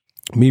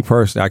 Me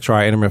personally, I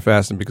try intermittent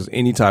fasting because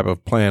any type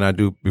of plan I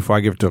do before I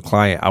give it to a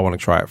client, I want to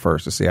try it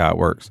first to see how it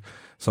works.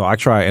 So I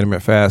try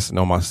intermittent fasting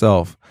on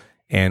myself,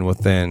 and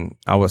within,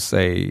 I would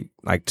say,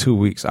 like 2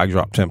 weeks, I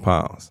dropped 10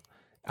 pounds.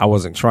 I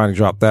wasn't trying to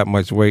drop that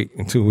much weight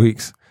in 2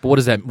 weeks. But what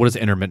is that? What is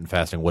intermittent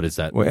fasting? What is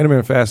that? Well,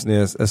 intermittent fasting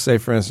is, let's say,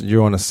 for instance,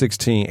 you're on a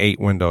 16-8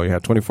 window. You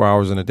have 24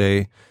 hours in a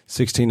day,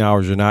 16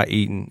 hours you're not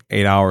eating,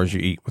 8 hours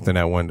you eat within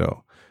that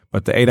window.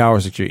 But the 8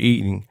 hours that you're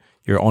eating,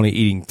 you're only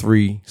eating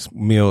 3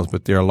 meals,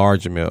 but they're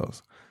larger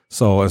meals.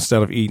 So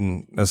instead of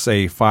eating, let's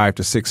say, 5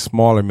 to 6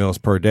 smaller meals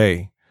per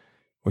day,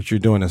 what you're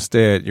doing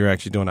instead, you're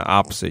actually doing the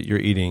opposite. You're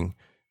eating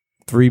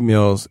 3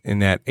 meals in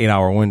that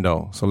 8-hour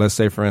window. So let's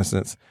say, for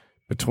instance,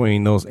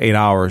 between those 8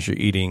 hours, you're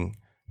eating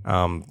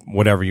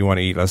whatever you want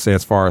to eat. Let's say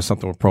as far as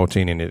something with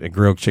protein in it, a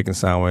grilled chicken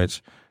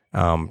sandwich,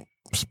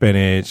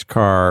 spinach,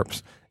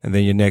 carbs, and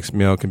then your next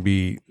meal can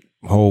be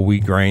whole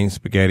wheat grain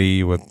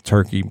spaghetti with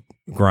turkey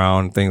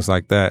ground, things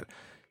like that.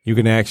 You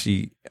can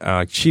actually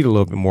cheat a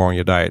little bit more on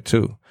your diet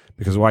too,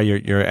 because while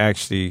you're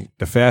actually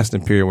the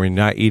fasting period when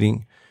you're not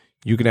eating,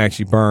 you can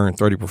actually burn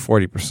 30 to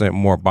 40%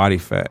 more body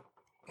fat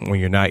when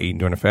you're not eating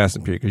during the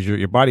fasting period because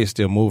your body is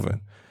still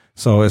moving.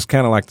 So it's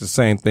kind of like the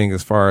same thing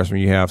as far as when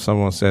you have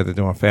someone said they're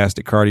doing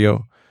fasted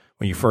cardio.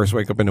 When you first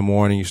wake up in the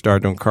morning, you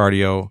start doing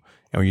cardio.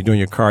 And when you're doing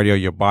your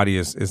cardio, your body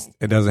it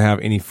doesn't have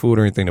any food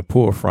or anything to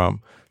pull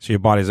from. So your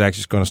body is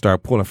actually going to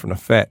start pulling from the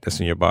fat that's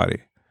in your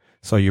body.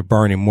 So you're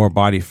burning more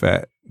body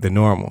fat than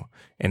normal.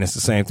 And it's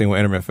the same thing with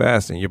intermittent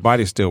fasting. Your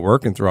body's still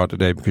working throughout the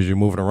day because you're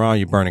moving around,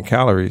 you're burning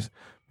calories,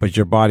 but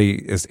your body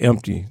is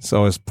empty.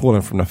 So it's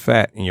pulling from the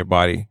fat in your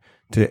body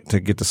to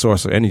get the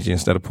source of energy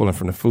instead of pulling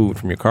from the food,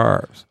 from your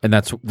carbs. And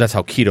that's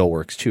how keto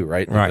works too,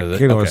 right? Right.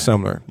 Keto okay. is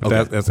similar.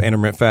 But that's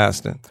intermittent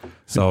fasting.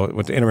 So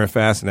with the intermittent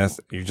fasting,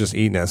 you're just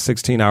eating a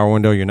 16-hour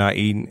window. You're not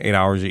eating 8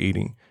 hours. You're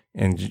eating,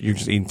 and you're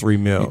just eating 3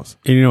 meals.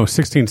 And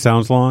 16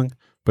 sounds long,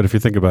 but if you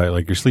think about it,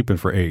 like you're sleeping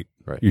for 8,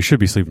 Right. You should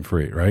be sleeping for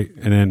 8, right?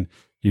 And then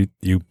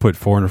you put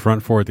 4 in the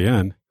front, 4 at the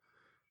end,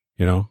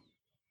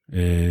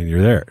 and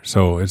you're there.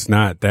 So it's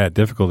not that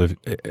difficult.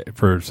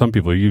 For some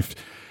people, if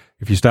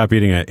you stop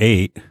eating at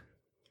 8,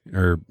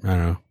 or I don't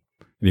know,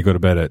 and you go to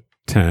bed at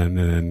 10, and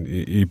then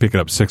you pick it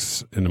up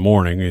 6 in the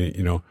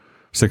morning,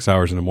 6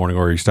 hours in the morning,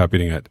 or you stop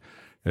eating at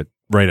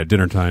right at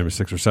dinner time at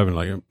 6 or 7,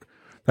 like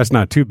that's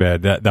not too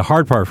bad. The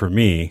hard part for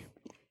me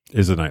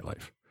is the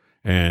nightlife.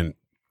 And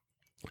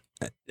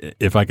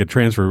if I could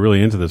transfer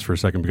really into this for a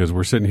second, because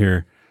we're sitting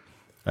here,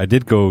 I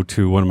did go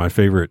to one of my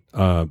favorite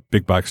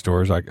big box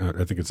stores. I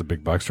think it's a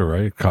big box store,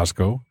 right?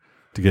 Costco,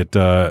 to get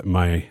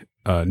my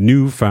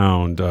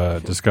newfound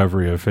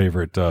discovery of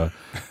favorite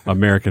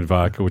American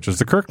vodka, which is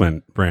the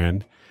Kirkland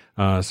brand.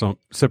 So I'm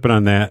sipping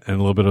on that and a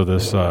little bit of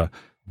this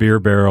beer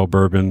barrel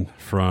bourbon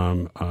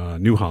from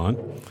New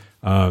Holland.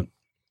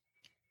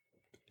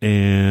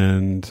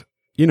 And,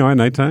 at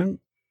nighttime,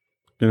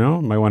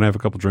 might want to have a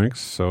couple drinks.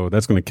 So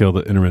that's going to kill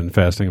the intermittent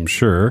fasting, I'm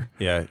sure.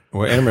 Yeah.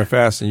 Well, intermittent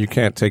fasting, you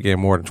can't take in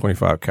more than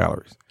 25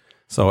 calories.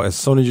 So as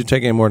soon as you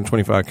take in more than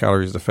 25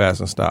 calories, the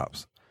fasting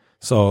stops.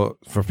 So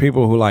for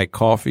people who like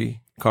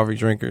coffee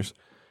drinkers,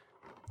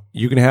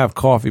 you can have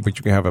coffee, but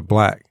you can have it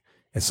black.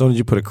 As soon as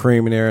you put a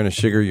cream in there and a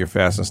sugar, your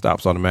fasting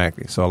stops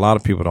automatically. So a lot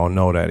of people don't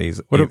know that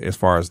as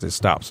far as this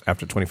stops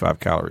after 25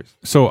 calories.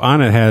 So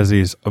Onnit has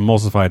these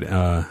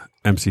emulsified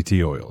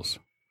MCT oils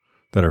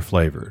that are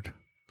flavored.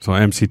 So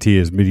MCT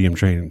is medium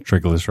chain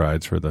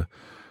triglycerides for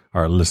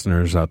our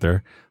listeners out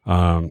there.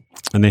 And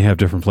they have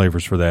different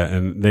flavors for that.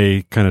 And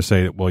they kind of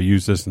say, well,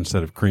 use this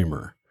instead of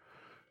creamer.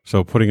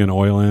 So putting an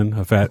oil in,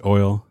 a fat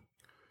oil,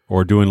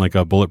 or doing like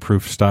a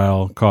bulletproof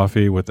style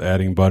coffee with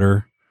adding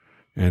butter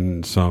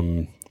and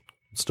some...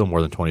 Still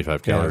more than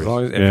 25 Yeah, calories. as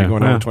long as if you're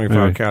going over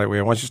 25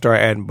 calories, once you start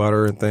adding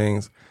butter and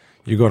things,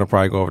 you're going to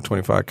probably go over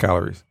 25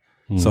 calories.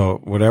 So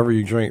whatever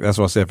you drink, that's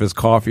what I said. If it's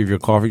coffee, if you're a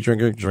coffee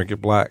drinker, drink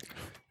it black.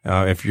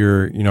 If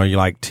you're, you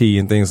like tea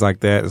and things like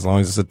that, as long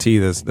as it's a tea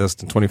that's less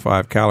than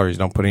 25 calories,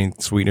 don't put any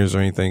sweeteners or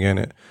anything in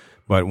it.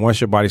 But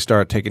once your body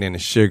starts taking in the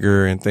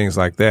sugar and things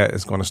like that,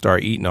 it's going to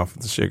start eating off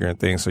of the sugar and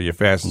things. So your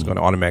fast is going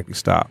to automatically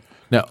stop.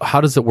 Now,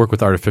 how does it work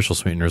with artificial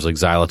sweeteners like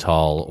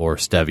xylitol or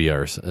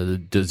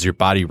stevia? Does your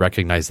body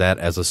recognize that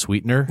as a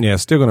sweetener? Yeah,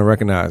 it's still going to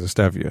recognize the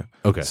stevia.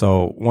 Okay.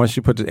 So once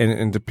you put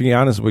and to be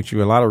honest with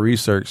you, a lot of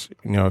research,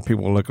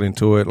 people are looking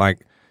into it.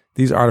 Like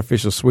these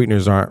artificial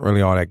sweeteners aren't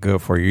really all that good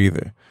for you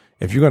either.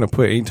 If you're going to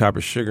put any type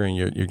of sugar in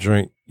your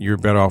drink, you're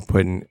better off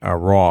putting a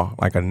raw,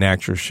 like a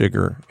natural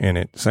sugar in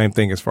it. Same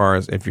thing as far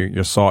as if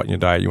your salt in your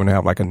diet, you want to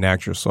have like a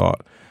natural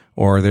salt.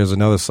 Or there's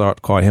another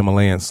salt called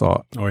Himalayan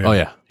salt. Oh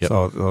yeah. Yep.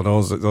 So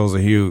those are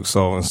huge.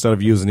 So instead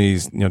of using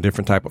these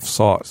different type of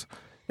salts,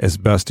 it's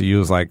best to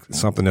use like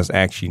something that's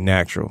actually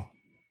natural.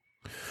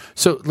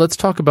 So let's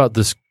talk about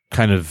this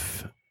kind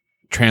of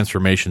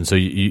transformation. So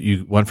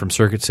you went from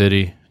Circuit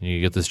City, and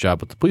you get this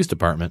job with the police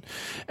department,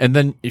 and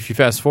then if you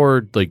fast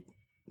forward like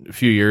a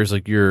few years,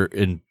 like you're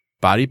in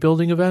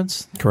bodybuilding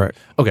events. Correct.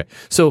 Okay.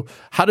 So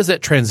how does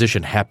that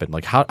transition happen?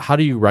 Like how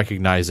do you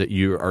recognize that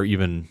you are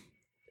even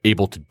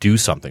able to do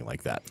something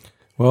like that?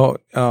 Well,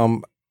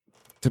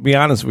 to be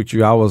honest with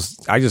you,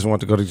 I just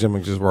wanted to go to the gym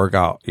and just work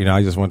out.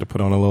 I just wanted to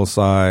put on a little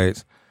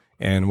sides.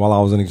 And while I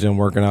was in the gym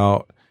working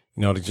out,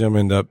 the gym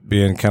ended up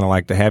being kind of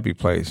like the happy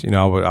place.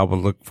 I would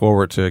look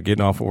forward to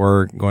getting off of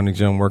work, going to the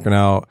gym, working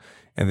out.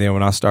 And then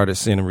when I started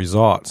seeing the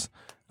results,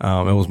 it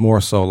was more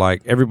so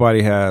like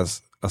everybody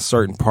has a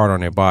certain part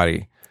on their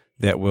body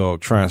that will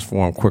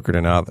transform quicker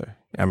than the other.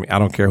 I mean, I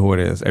don't care who it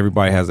is.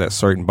 Everybody has that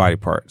certain body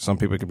part. Some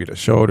people it could be their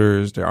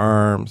shoulders, their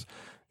arms,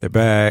 their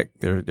back,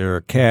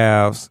 their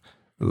calves,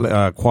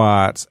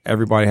 quads.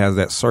 Everybody has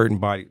that certain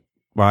body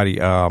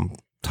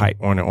type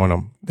on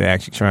them that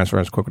actually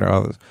transfers quicker than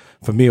others.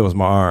 For me, it was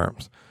my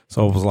arms.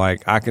 So it was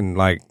like I can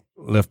like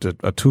lift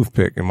a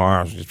toothpick and my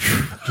arms just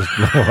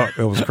blow up.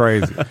 It was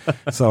crazy.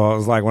 So it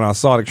was like when I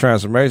saw the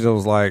transformation, it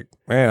was like,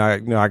 man,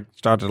 I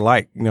started to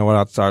like what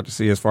I started to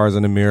see as far as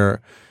in the mirror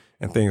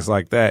and things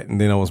like that. And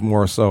then it was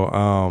more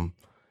so,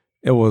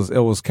 it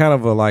was kind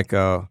of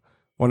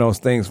one of those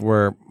things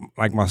where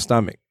like my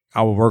stomach,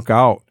 I would work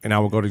out and I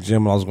would go to the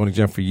gym. I was going to the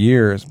gym for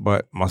years,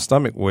 but my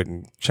stomach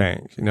wouldn't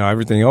change.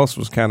 Everything else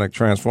was kind of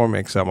transforming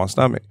except my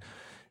stomach.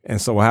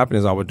 And so what happened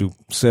is I would do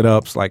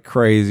sit-ups like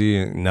crazy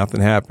and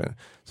nothing happened.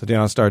 So then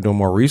I started doing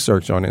more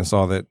research on it and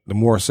saw that the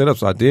more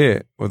sit-ups I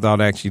did without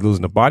actually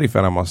losing the body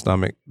fat on my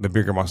stomach, the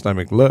bigger my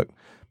stomach looked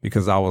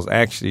because I was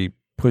actually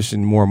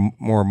pushing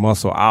more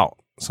muscle out.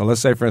 So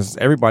let's say, for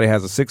instance, everybody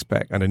has a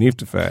six-pack underneath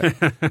the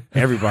fat.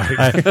 Everybody.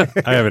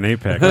 I have an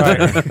 8-pack.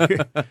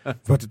 Right.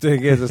 But the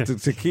thing is,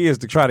 the key is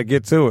to try to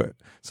get to it.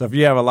 So if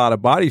you have a lot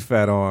of body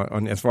fat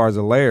on as far as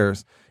the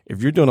layers,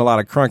 if you're doing a lot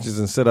of crunches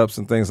and sit-ups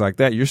and things like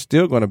that, you're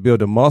still going to build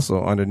the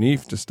muscle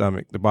underneath the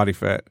stomach, the body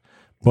fat.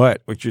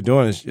 But what you're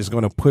doing is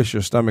going to push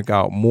your stomach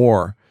out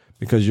more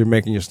because you're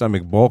making your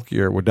stomach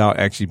bulkier without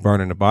actually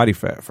burning the body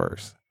fat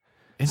first.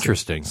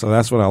 Interesting. So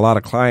that's what a lot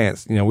of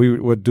clients, we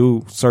would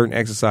do certain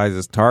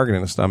exercises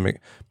targeting the stomach,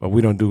 but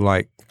we don't do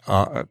like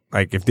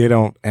if they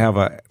don't have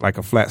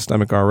a flat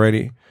stomach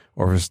already,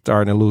 or if it's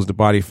starting to lose the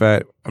body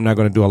fat, I'm not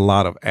going to do a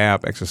lot of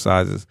ab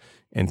exercises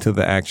until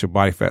the actual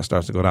body fat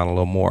starts to go down a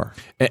little more.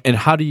 And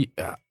how do you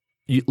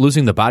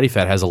losing the body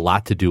fat has a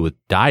lot to do with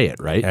diet,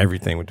 right?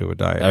 Everything to do with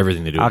diet.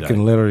 Everything to do with diet. I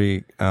can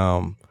literally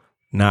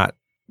not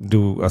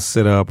do a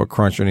sit-up or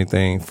crunch or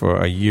anything for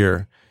a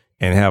year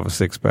and have a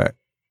six-pack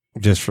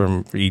just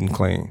from eating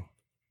clean.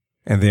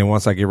 And then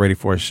once I get ready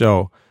for a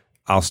show,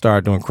 I'll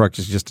start doing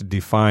crunches just to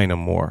define them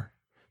more.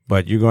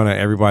 But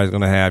everybody's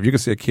going to have, you can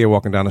see a kid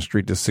walking down the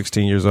street that's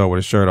 16 years old with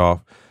his shirt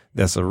off.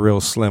 That's a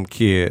real slim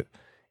kid.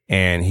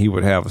 And he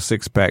would have a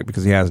six-pack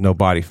because he has no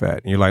body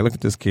fat. And you're like, look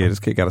at this kid. This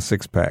kid got a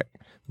six-pack.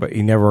 But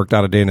he never worked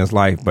out a day in his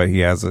life, but he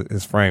has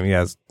his frame. He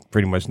has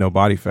pretty much no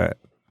body fat.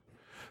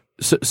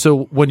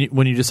 So when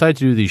you decide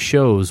to do these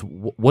shows,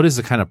 what is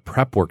the kind of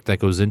prep work that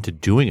goes into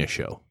doing a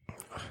show?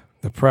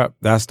 The prep,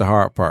 that's the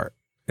hard part.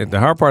 The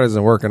hard part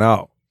isn't working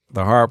out.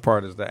 The hard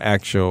part is the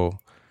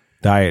actual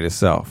diet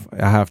itself.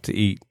 I have to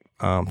eat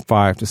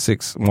 5 to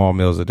 6 small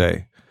meals a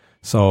day.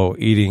 So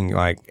eating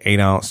like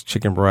 8-ounce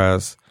chicken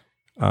breast,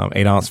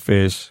 8-ounce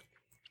fish,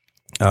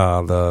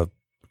 the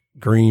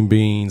green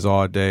beans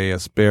all day,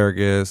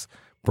 asparagus,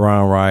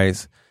 brown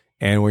rice.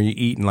 And when you're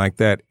eating like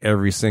that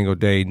every single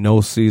day,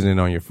 no seasoning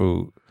on your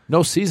food.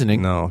 No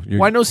seasoning? No.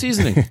 Why no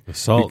seasoning? The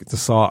salt. The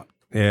salt.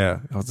 Yeah.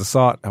 The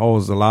salt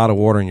holds a lot of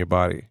water in your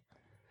body.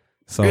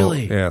 So,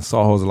 really? Yeah,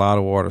 salt holds a lot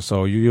of water.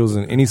 So you're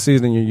using any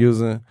seasoning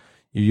you're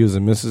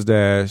using Mrs.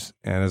 Dash,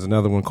 and there's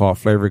another one called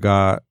Flavor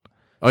God.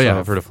 Oh, yeah,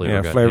 I've heard of Flavor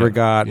God. Yeah, Flavor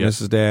God,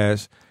 Mrs.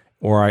 Dash.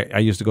 Or I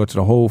used to go to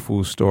the Whole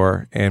Foods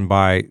store and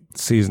buy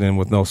seasoning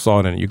with no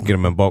salt in it. You can get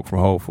them in bulk from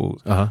Whole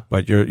Foods. Uh-huh.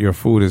 But your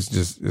food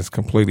is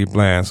completely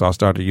bland. So I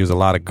started to use a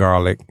lot of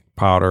garlic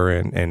powder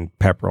and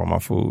pepper on my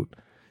food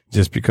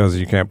just because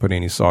you can't put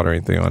any salt or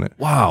anything on it.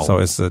 Wow. So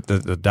it's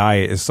the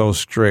diet is so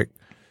strict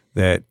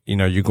that,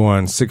 you're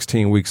going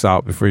 16 weeks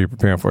out before you're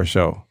preparing for a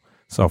show.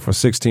 So for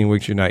 16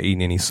 weeks, you're not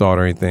eating any salt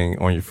or anything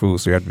on your food.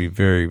 So you have to be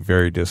very,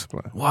 very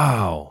disciplined.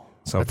 Wow.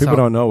 So people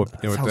don't know what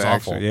sounds the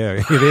awful.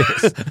 yeah, it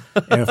is.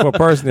 And for a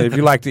person, if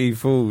you like to eat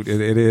food,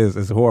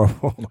 it's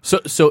horrible.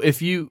 So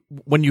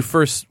when you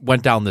first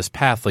went down this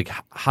path, like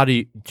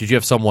did you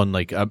have someone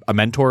like a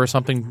mentor or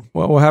something?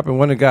 Well, what happened,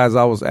 one of the guys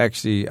I was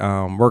actually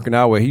working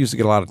out with, he used to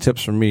get a lot of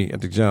tips from me at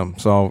the gym.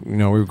 So,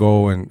 we would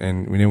go and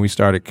then we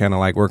started kind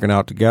of like working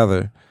out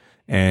together,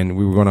 and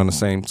we were going on the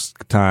same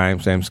time,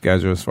 same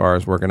schedule as far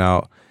as working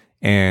out.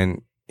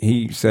 And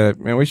he said,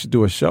 man, we should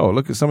do a show.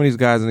 Look at some of these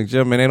guys in the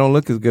gym, man, they don't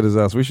look as good as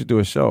us. We should do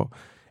a show.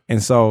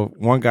 And so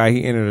one guy,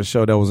 he entered a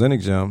show that was in the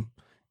gym,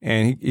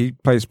 and he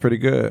plays pretty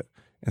good.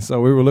 And so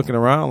we were looking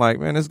around like,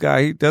 man, this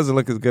guy, he doesn't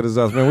look as good as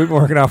us. Man, we've been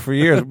working out for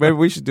years. Maybe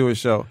we should do a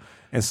show.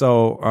 And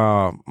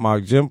so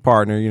my gym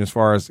partner, as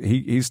far as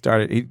he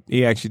started,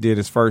 he actually did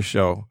his first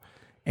show,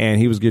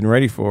 and he was getting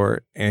ready for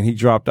it, and he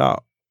dropped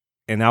out.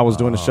 And I was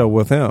doing the show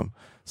with him.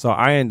 So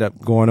I ended up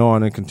going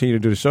on and continue to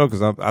do the show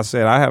because I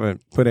said I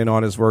haven't put in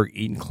all this work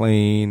eating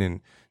clean and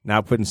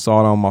not putting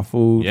salt on my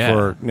food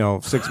for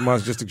 6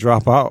 months just to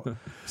drop out.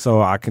 So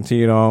I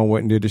continued on,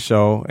 went and did the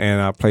show, and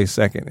I placed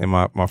second in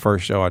my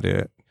first show I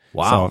did.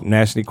 Wow. So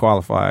nationally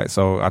qualified.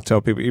 So I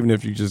tell people, even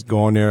if you just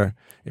go on there,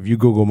 if you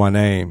Google my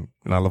name,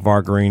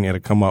 LeVar Green,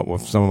 it'll come up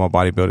with some of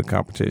my bodybuilding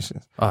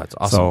competitions. Oh, that's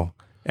awesome. So,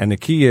 and the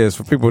key is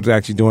for people who's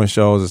actually doing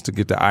shows is to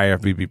get the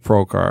IFBB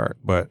Pro card.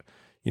 But,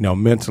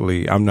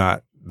 mentally, I'm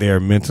not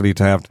there mentally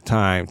to have the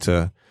time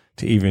to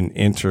even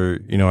enter,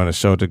 in a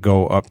show to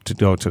go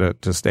to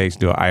the stage to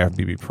do an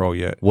IFBB Pro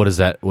yet. What is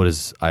that? What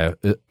is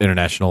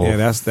International? Yeah,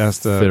 that's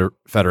the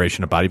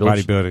Federation of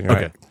Bodybuilders. Bodybuilding,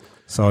 right? Okay.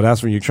 So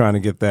that's when you're trying to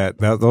get that.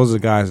 Those are the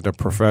guys that are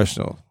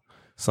professional.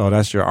 So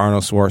that's your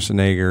Arnold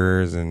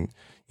Schwarzeneggers and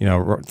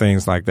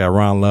things like that.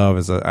 Ron Love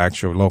is an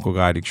actual local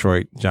guy,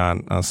 Detroit.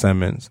 John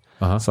Simmons.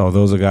 Uh-huh. So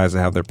those are guys that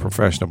have their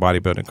professional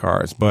bodybuilding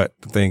cards. But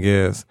the thing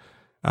is,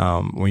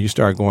 when you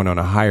start going on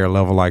a higher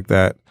level like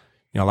that,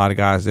 a lot of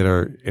guys that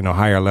are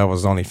higher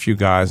levels, only a few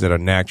guys that are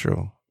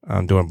natural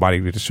doing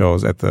bodybuilding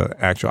shows at the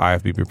actual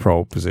IFBB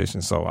Pro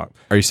position. So,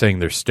 are you saying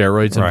there's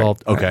steroids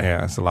involved? Okay,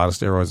 yeah, it's a lot of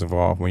steroids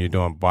involved when you're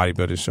doing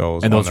bodybuilding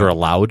shows. And those are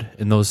allowed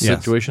in those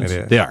situations?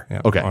 It is. They are.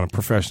 Yeah, okay, on a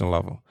professional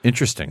level.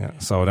 Interesting. Yeah,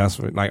 so that's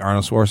what, like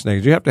Arnold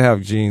Schwarzenegger. You have to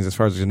have genes as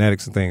far as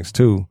genetics and things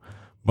too,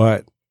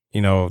 but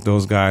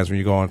those guys when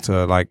you go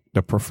into like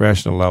the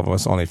professional level,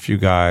 it's only a few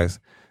guys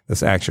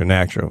that's actual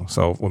natural.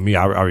 So with me,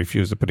 I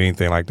refuse to put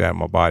anything like that in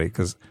my body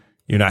because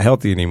you're not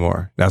healthy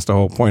anymore. That's the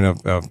whole point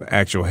of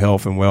actual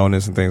health and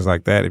wellness and things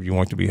like that if you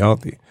want to be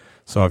healthy.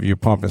 So if you're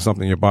pumping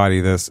something in your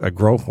body that's a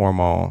growth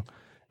hormone,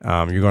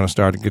 you're going to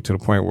start to get to the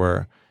point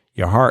where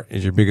your heart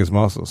is your biggest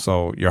muscle.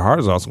 So your heart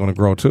is also going to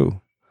grow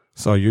too.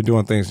 So you're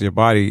doing things to your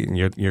body and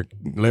your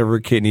liver,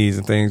 kidneys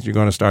and things, you're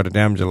going to start to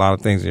damage a lot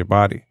of things in your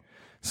body.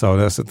 So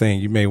that's the thing.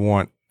 You may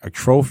want a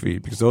trophy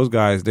because those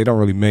guys, they don't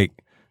really make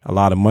a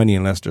lot of money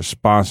unless they're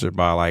sponsored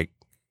by like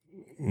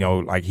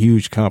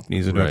huge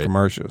companies and doing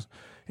commercials.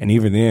 And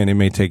even then, it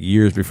may take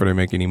years before they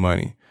make any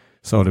money.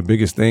 So the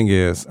biggest thing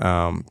is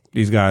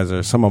these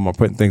guys some of them are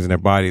putting things in their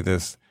body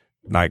that's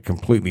like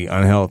completely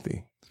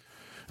unhealthy.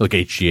 like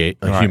HGH,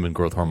 Right. human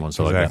growth hormone,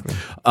 stuff Exactly.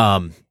 like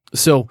that.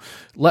 So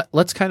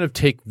let's kind of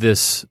take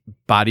this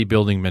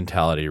bodybuilding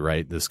mentality,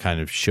 right? This kind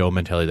of show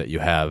mentality that you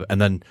have, and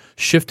then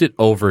shift it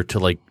over to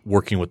like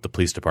working with the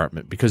police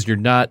department, because you're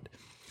not.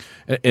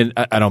 And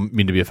I don't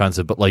mean to be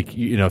offensive, but like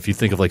if you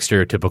think of like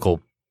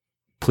stereotypical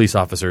police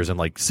officers and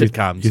like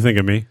sitcoms, You think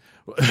of me?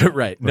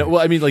 right? No,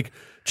 well, I mean like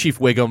Chief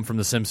Wiggum from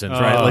The Simpsons,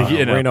 right? Like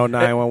Reno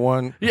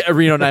 911. yeah,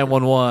 Reno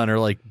 911 or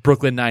like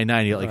Brooklyn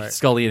Nine-Nine, like Right.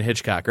 Scully and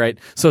Hitchcock, right?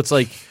 So it's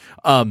like,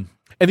 and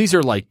these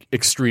are like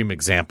extreme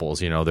examples.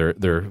 They're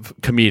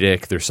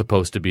comedic. They're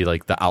supposed to be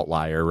like the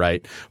outlier,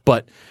 right?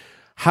 But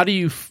how do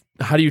you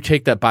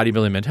take that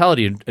bodybuilding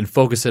mentality and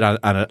focus it on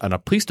a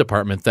police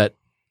department that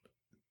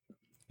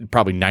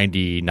probably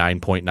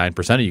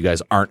 99.9% of you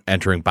guys aren't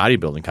entering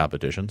bodybuilding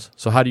competitions?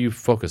 So how do you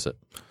focus it?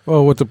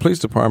 Well, with the police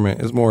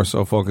department, it's more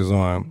so focused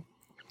on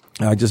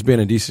just being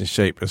in decent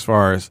shape as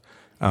far as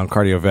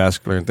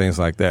cardiovascular and things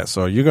like that.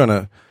 So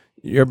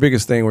your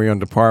biggest thing when you're in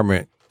the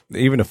department,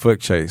 even the foot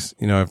chase,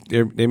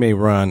 if they may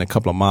run a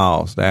couple of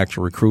miles, the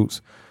actual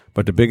recruits,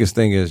 but the biggest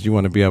thing is you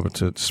want to be able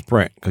to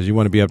sprint, because you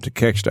want to be able to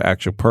catch the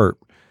actual perp,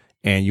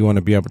 and you want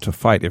to be able to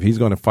fight. If he's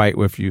going to fight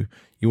with you,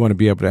 you want to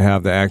be able to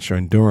have the actual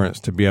endurance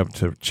to be able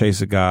to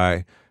chase a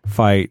guy,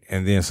 fight,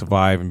 and then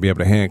survive and be able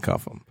to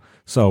handcuff him.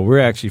 So we're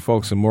actually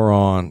focusing more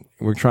on,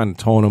 we're trying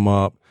to tone them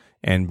up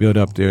and build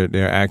up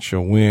their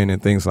actual win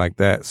and things like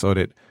that, so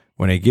that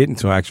when they get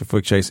into an actual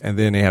foot chase and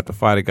then they have to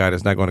fight a guy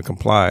that's not going to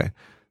comply,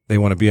 they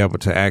want to be able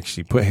to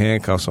actually put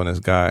handcuffs on this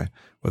guy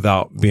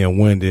without being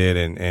winded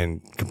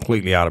and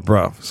completely out of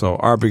breath. So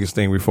our biggest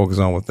thing we focus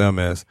on with them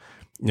is,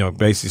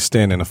 basically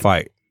stand in a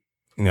fight.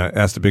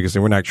 That's the biggest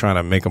thing. We're not trying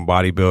to make them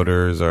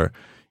bodybuilders or,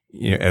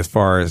 as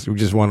far as we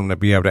just want them to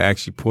be able to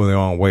actually pull their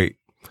own weight.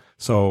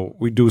 So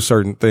we do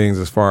certain things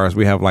as far as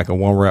we have like a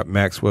 1-rep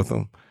max with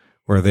them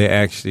where they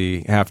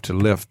actually have to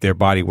lift their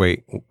body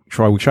weight. We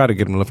try to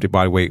get them to lift their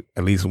body weight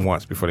at least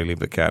once before they leave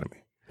the academy.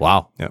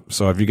 Wow. Yep.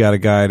 So if you got a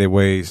guy that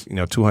weighs,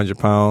 200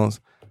 pounds,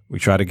 we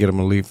try to get him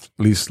to at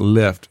least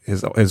lift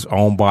his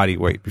own body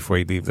weight before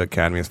he leaves the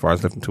academy as far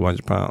as lifting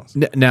 200 pounds.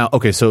 Now,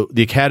 okay, so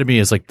the academy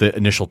is like the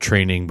initial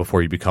training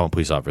before you become a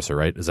police officer,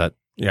 right? Is that?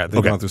 Yeah,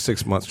 they've gone through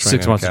 6 months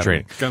training. 6 months of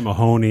training. It's got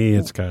Mahoney.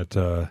 It's got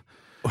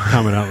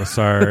Commandant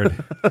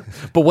Lassard.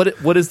 But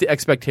what is the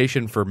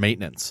expectation for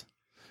maintenance?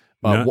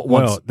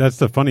 Well, that's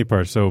the funny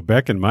part. So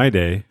back in my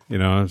day,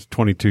 I was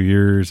 22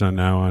 years on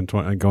now on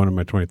going to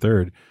my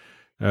 23rd.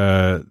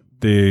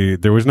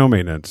 There was no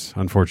maintenance,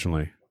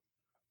 unfortunately.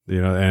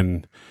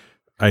 And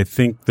I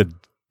think that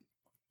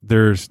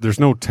there's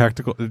no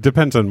technical. It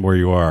depends on where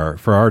you are.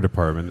 For our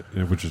department,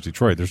 which is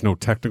Detroit, there's no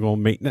technical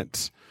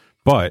maintenance.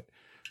 But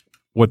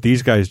what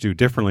these guys do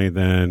differently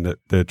than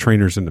the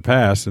trainers in the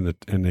past and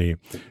the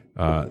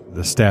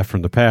staff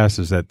from the past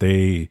is that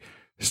they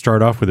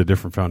start off with a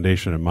different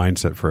foundation and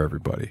mindset for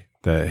everybody.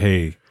 That,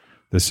 hey,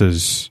 this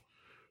is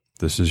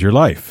your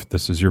life.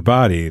 This is your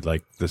body.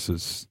 Like, this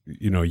is,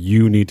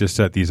 you need to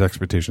set these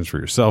expectations for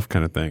yourself,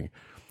 kind of thing.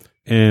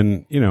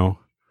 And,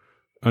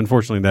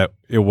 unfortunately that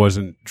it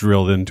wasn't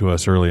drilled into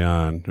us early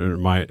on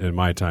in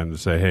my time to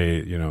say,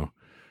 hey,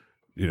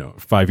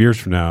 5 years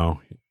from now,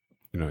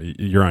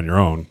 you're on your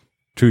own.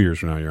 2 years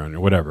from now, you're on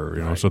your whatever,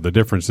 Right. So the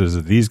difference is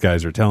that these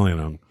guys are telling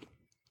them,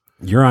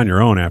 you're on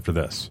your own after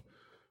this,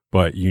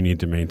 but you need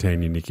to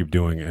maintain, you need to keep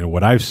doing it. And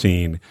what I've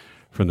seen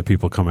from the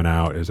people coming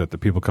out is that the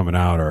people coming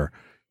out are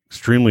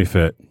extremely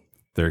fit.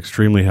 They're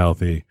extremely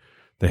healthy.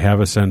 They have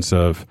a sense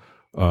of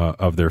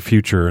their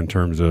future in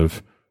terms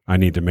of, I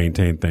need to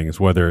maintain things.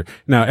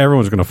 Now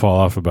everyone's going to fall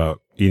off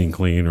about eating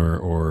clean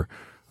or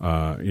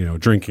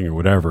drinking or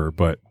whatever,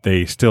 but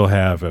they still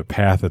have a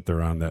path that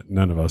they're on that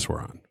none of us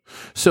were on.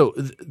 So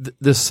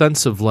the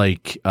sense of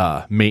like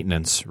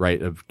maintenance,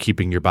 right, of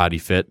keeping your body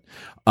fit.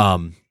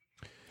 You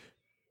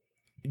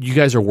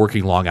guys are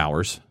working long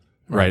hours,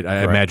 right?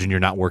 I imagine you're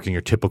not working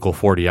your typical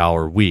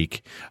 40-hour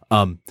week.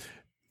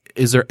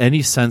 Is there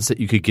any sense that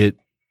you could get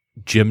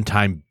gym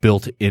time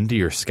built into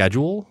your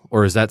schedule,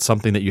 or is that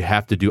something that you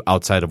have to do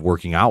outside of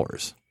working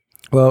hours?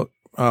 Well,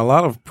 a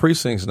lot of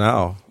precincts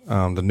now,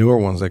 the newer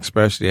ones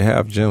especially,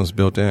 have gyms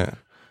built in.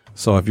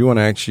 So if you want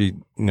to actually,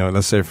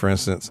 let's say, for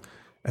instance,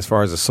 as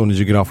far as soon as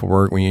you get off of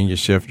work, when you're in your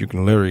shift, you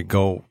can literally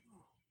go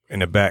in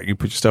the back. You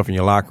put your stuff in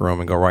your locker room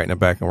and go right in the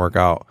back and work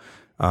out.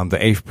 The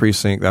 8th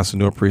precinct, that's a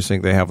newer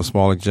precinct. They have a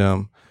smaller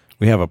gym.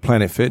 We have a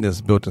Planet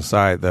Fitness built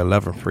inside the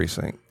 11th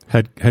precinct.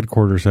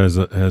 Headquarters has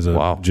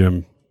a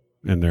gym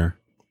in there.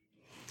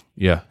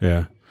 Yeah.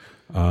 Yeah.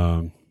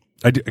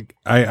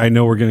 I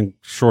know we're getting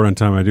short on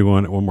time. I do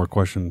want one more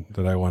question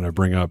that I want to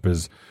bring up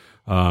is,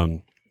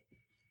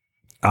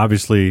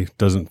 obviously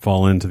doesn't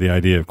fall into the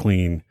idea of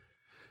clean,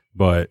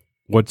 but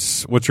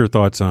what's your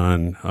thoughts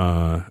on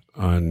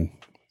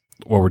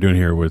what we're doing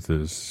here with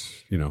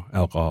is,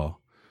 alcohol?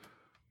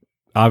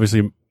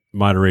 Obviously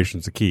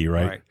moderation's the key,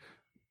 right?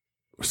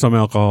 Some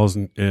alcohols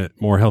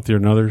more healthier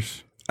than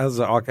others. As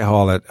an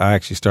alcohol that I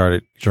actually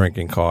started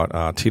drinking called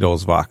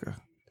Tito's vodka.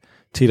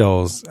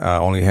 Tito's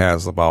only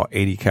has about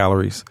 80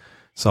 calories.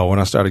 So when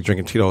I started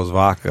drinking Tito's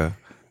vodka,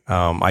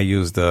 I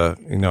use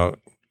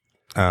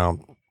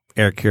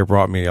Eric here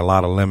brought me a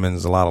lot of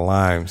lemons, a lot of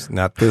limes.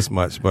 Not this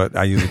much, but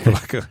I usually put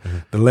like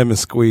the lemon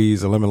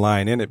squeeze, a lemon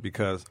lime in it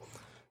because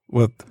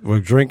with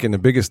drinking, the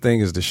biggest thing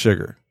is the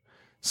sugar.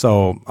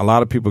 So a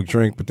lot of people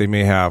drink, but they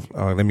may have,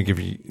 let me give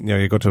you,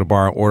 you go to the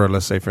bar and order,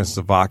 let's say, for instance,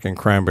 a vodka and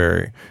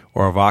cranberry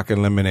or a vodka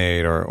and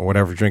lemonade or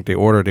whatever drink they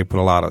order. They put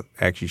a lot of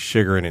actually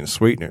sugar in it and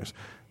sweeteners.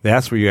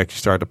 That's where you actually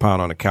start to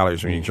pound on the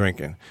calories when you're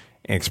drinking.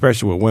 And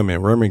especially with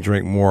women. Women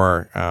drink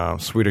more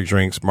sweeter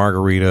drinks,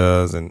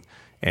 margaritas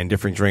and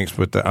different drinks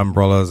with the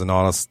umbrellas and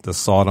all the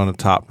salt on the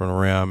top and the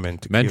rim and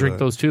tequila. Men drink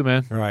those too,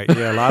 man. Right.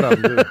 Yeah, a lot of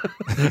them do.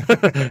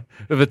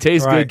 If it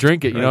tastes good,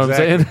 drink it. You know what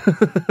I'm saying?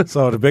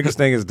 So the biggest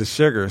thing is the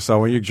sugar. So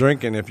when you're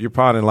drinking, if you're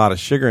pounding a lot of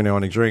sugar in there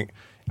on the drink,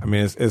 I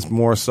mean, it's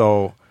more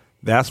so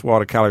that's where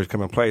all the calories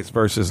come in place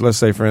versus, let's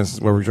say, for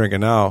instance, what we're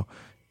drinking now,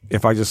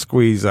 if I just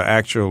squeeze an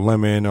actual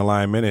lemon or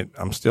lime in it,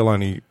 I'm still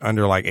only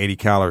under like 80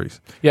 calories.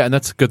 Yeah, and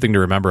that's a good thing to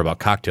remember about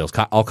cocktails.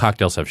 All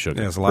cocktails have sugar.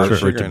 Yeah, there's a lot of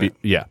sugar in it.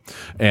 Yeah,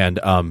 and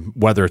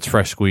whether it's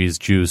fresh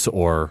squeezed juice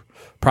or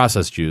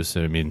processed juice,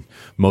 I mean,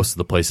 most of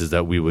the places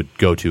that we would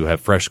go to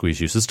have fresh squeezed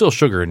juice. There's still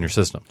sugar in your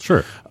system.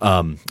 Sure.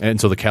 And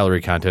so the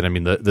calorie content, I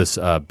mean, this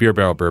beer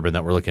barrel bourbon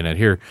that we're looking at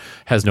here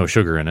has no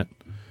sugar in it,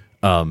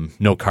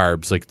 no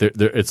carbs. Like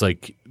it's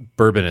like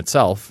bourbon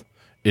itself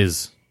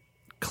is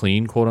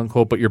clean, quote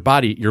unquote, but your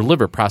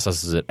liver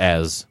processes it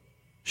as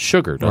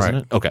sugar, doesn't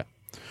it? Okay.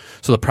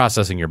 So the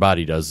processing your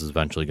body does is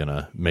eventually going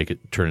to make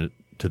it turn it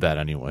to that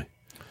anyway.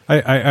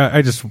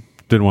 I just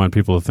didn't want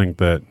people to think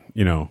that,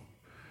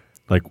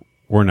 like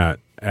we're not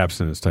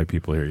abstinence type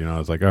people here.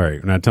 It's like, all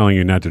right, I'm not telling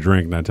you not to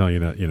drink, not telling you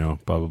not,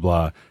 blah, blah,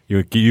 blah.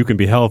 You can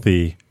be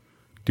healthy,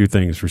 do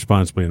things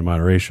responsibly in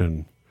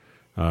moderation,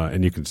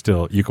 and you can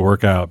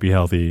work out, be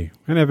healthy,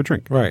 and have a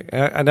drink. Right.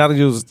 And I'll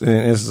use, and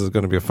this is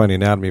going to be a funny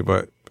anatomy,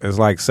 but it's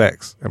like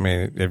sex. I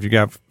mean, if you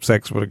got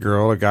sex with a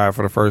girl or a guy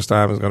for the first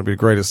time, it's going to be the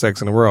greatest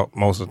sex in the world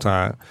most of the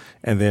time.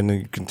 And then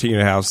you continue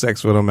to have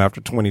sex with them after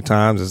 20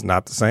 times. It's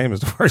not the same as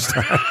the first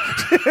time.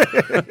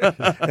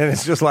 And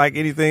it's just like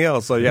anything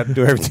else. So you have to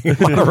do everything in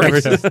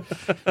moderation.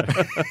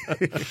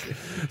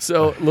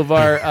 So,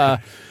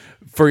 LeVar,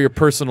 for your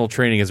personal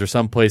training, is there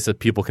some place that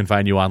people can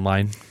find you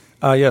online?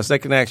 Yes, they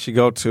can actually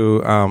go to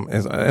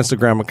his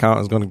Instagram account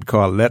is going to be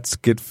called Let's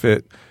Get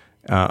Fit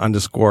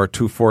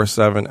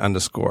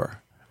 _247_.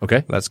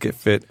 Okay. Let's Get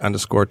Fit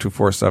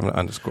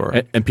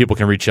 _247_. And people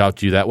can reach out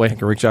to you that way? You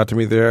can reach out to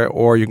me there,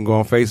 or you can go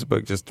on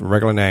Facebook, just the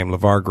regular name,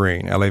 LeVar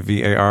Green,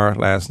 LaVar,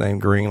 last name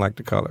Green, like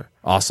the color.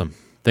 Awesome.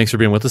 Thanks for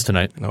being with us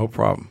tonight. No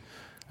problem.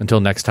 Until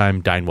next time,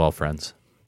 dine well, friends.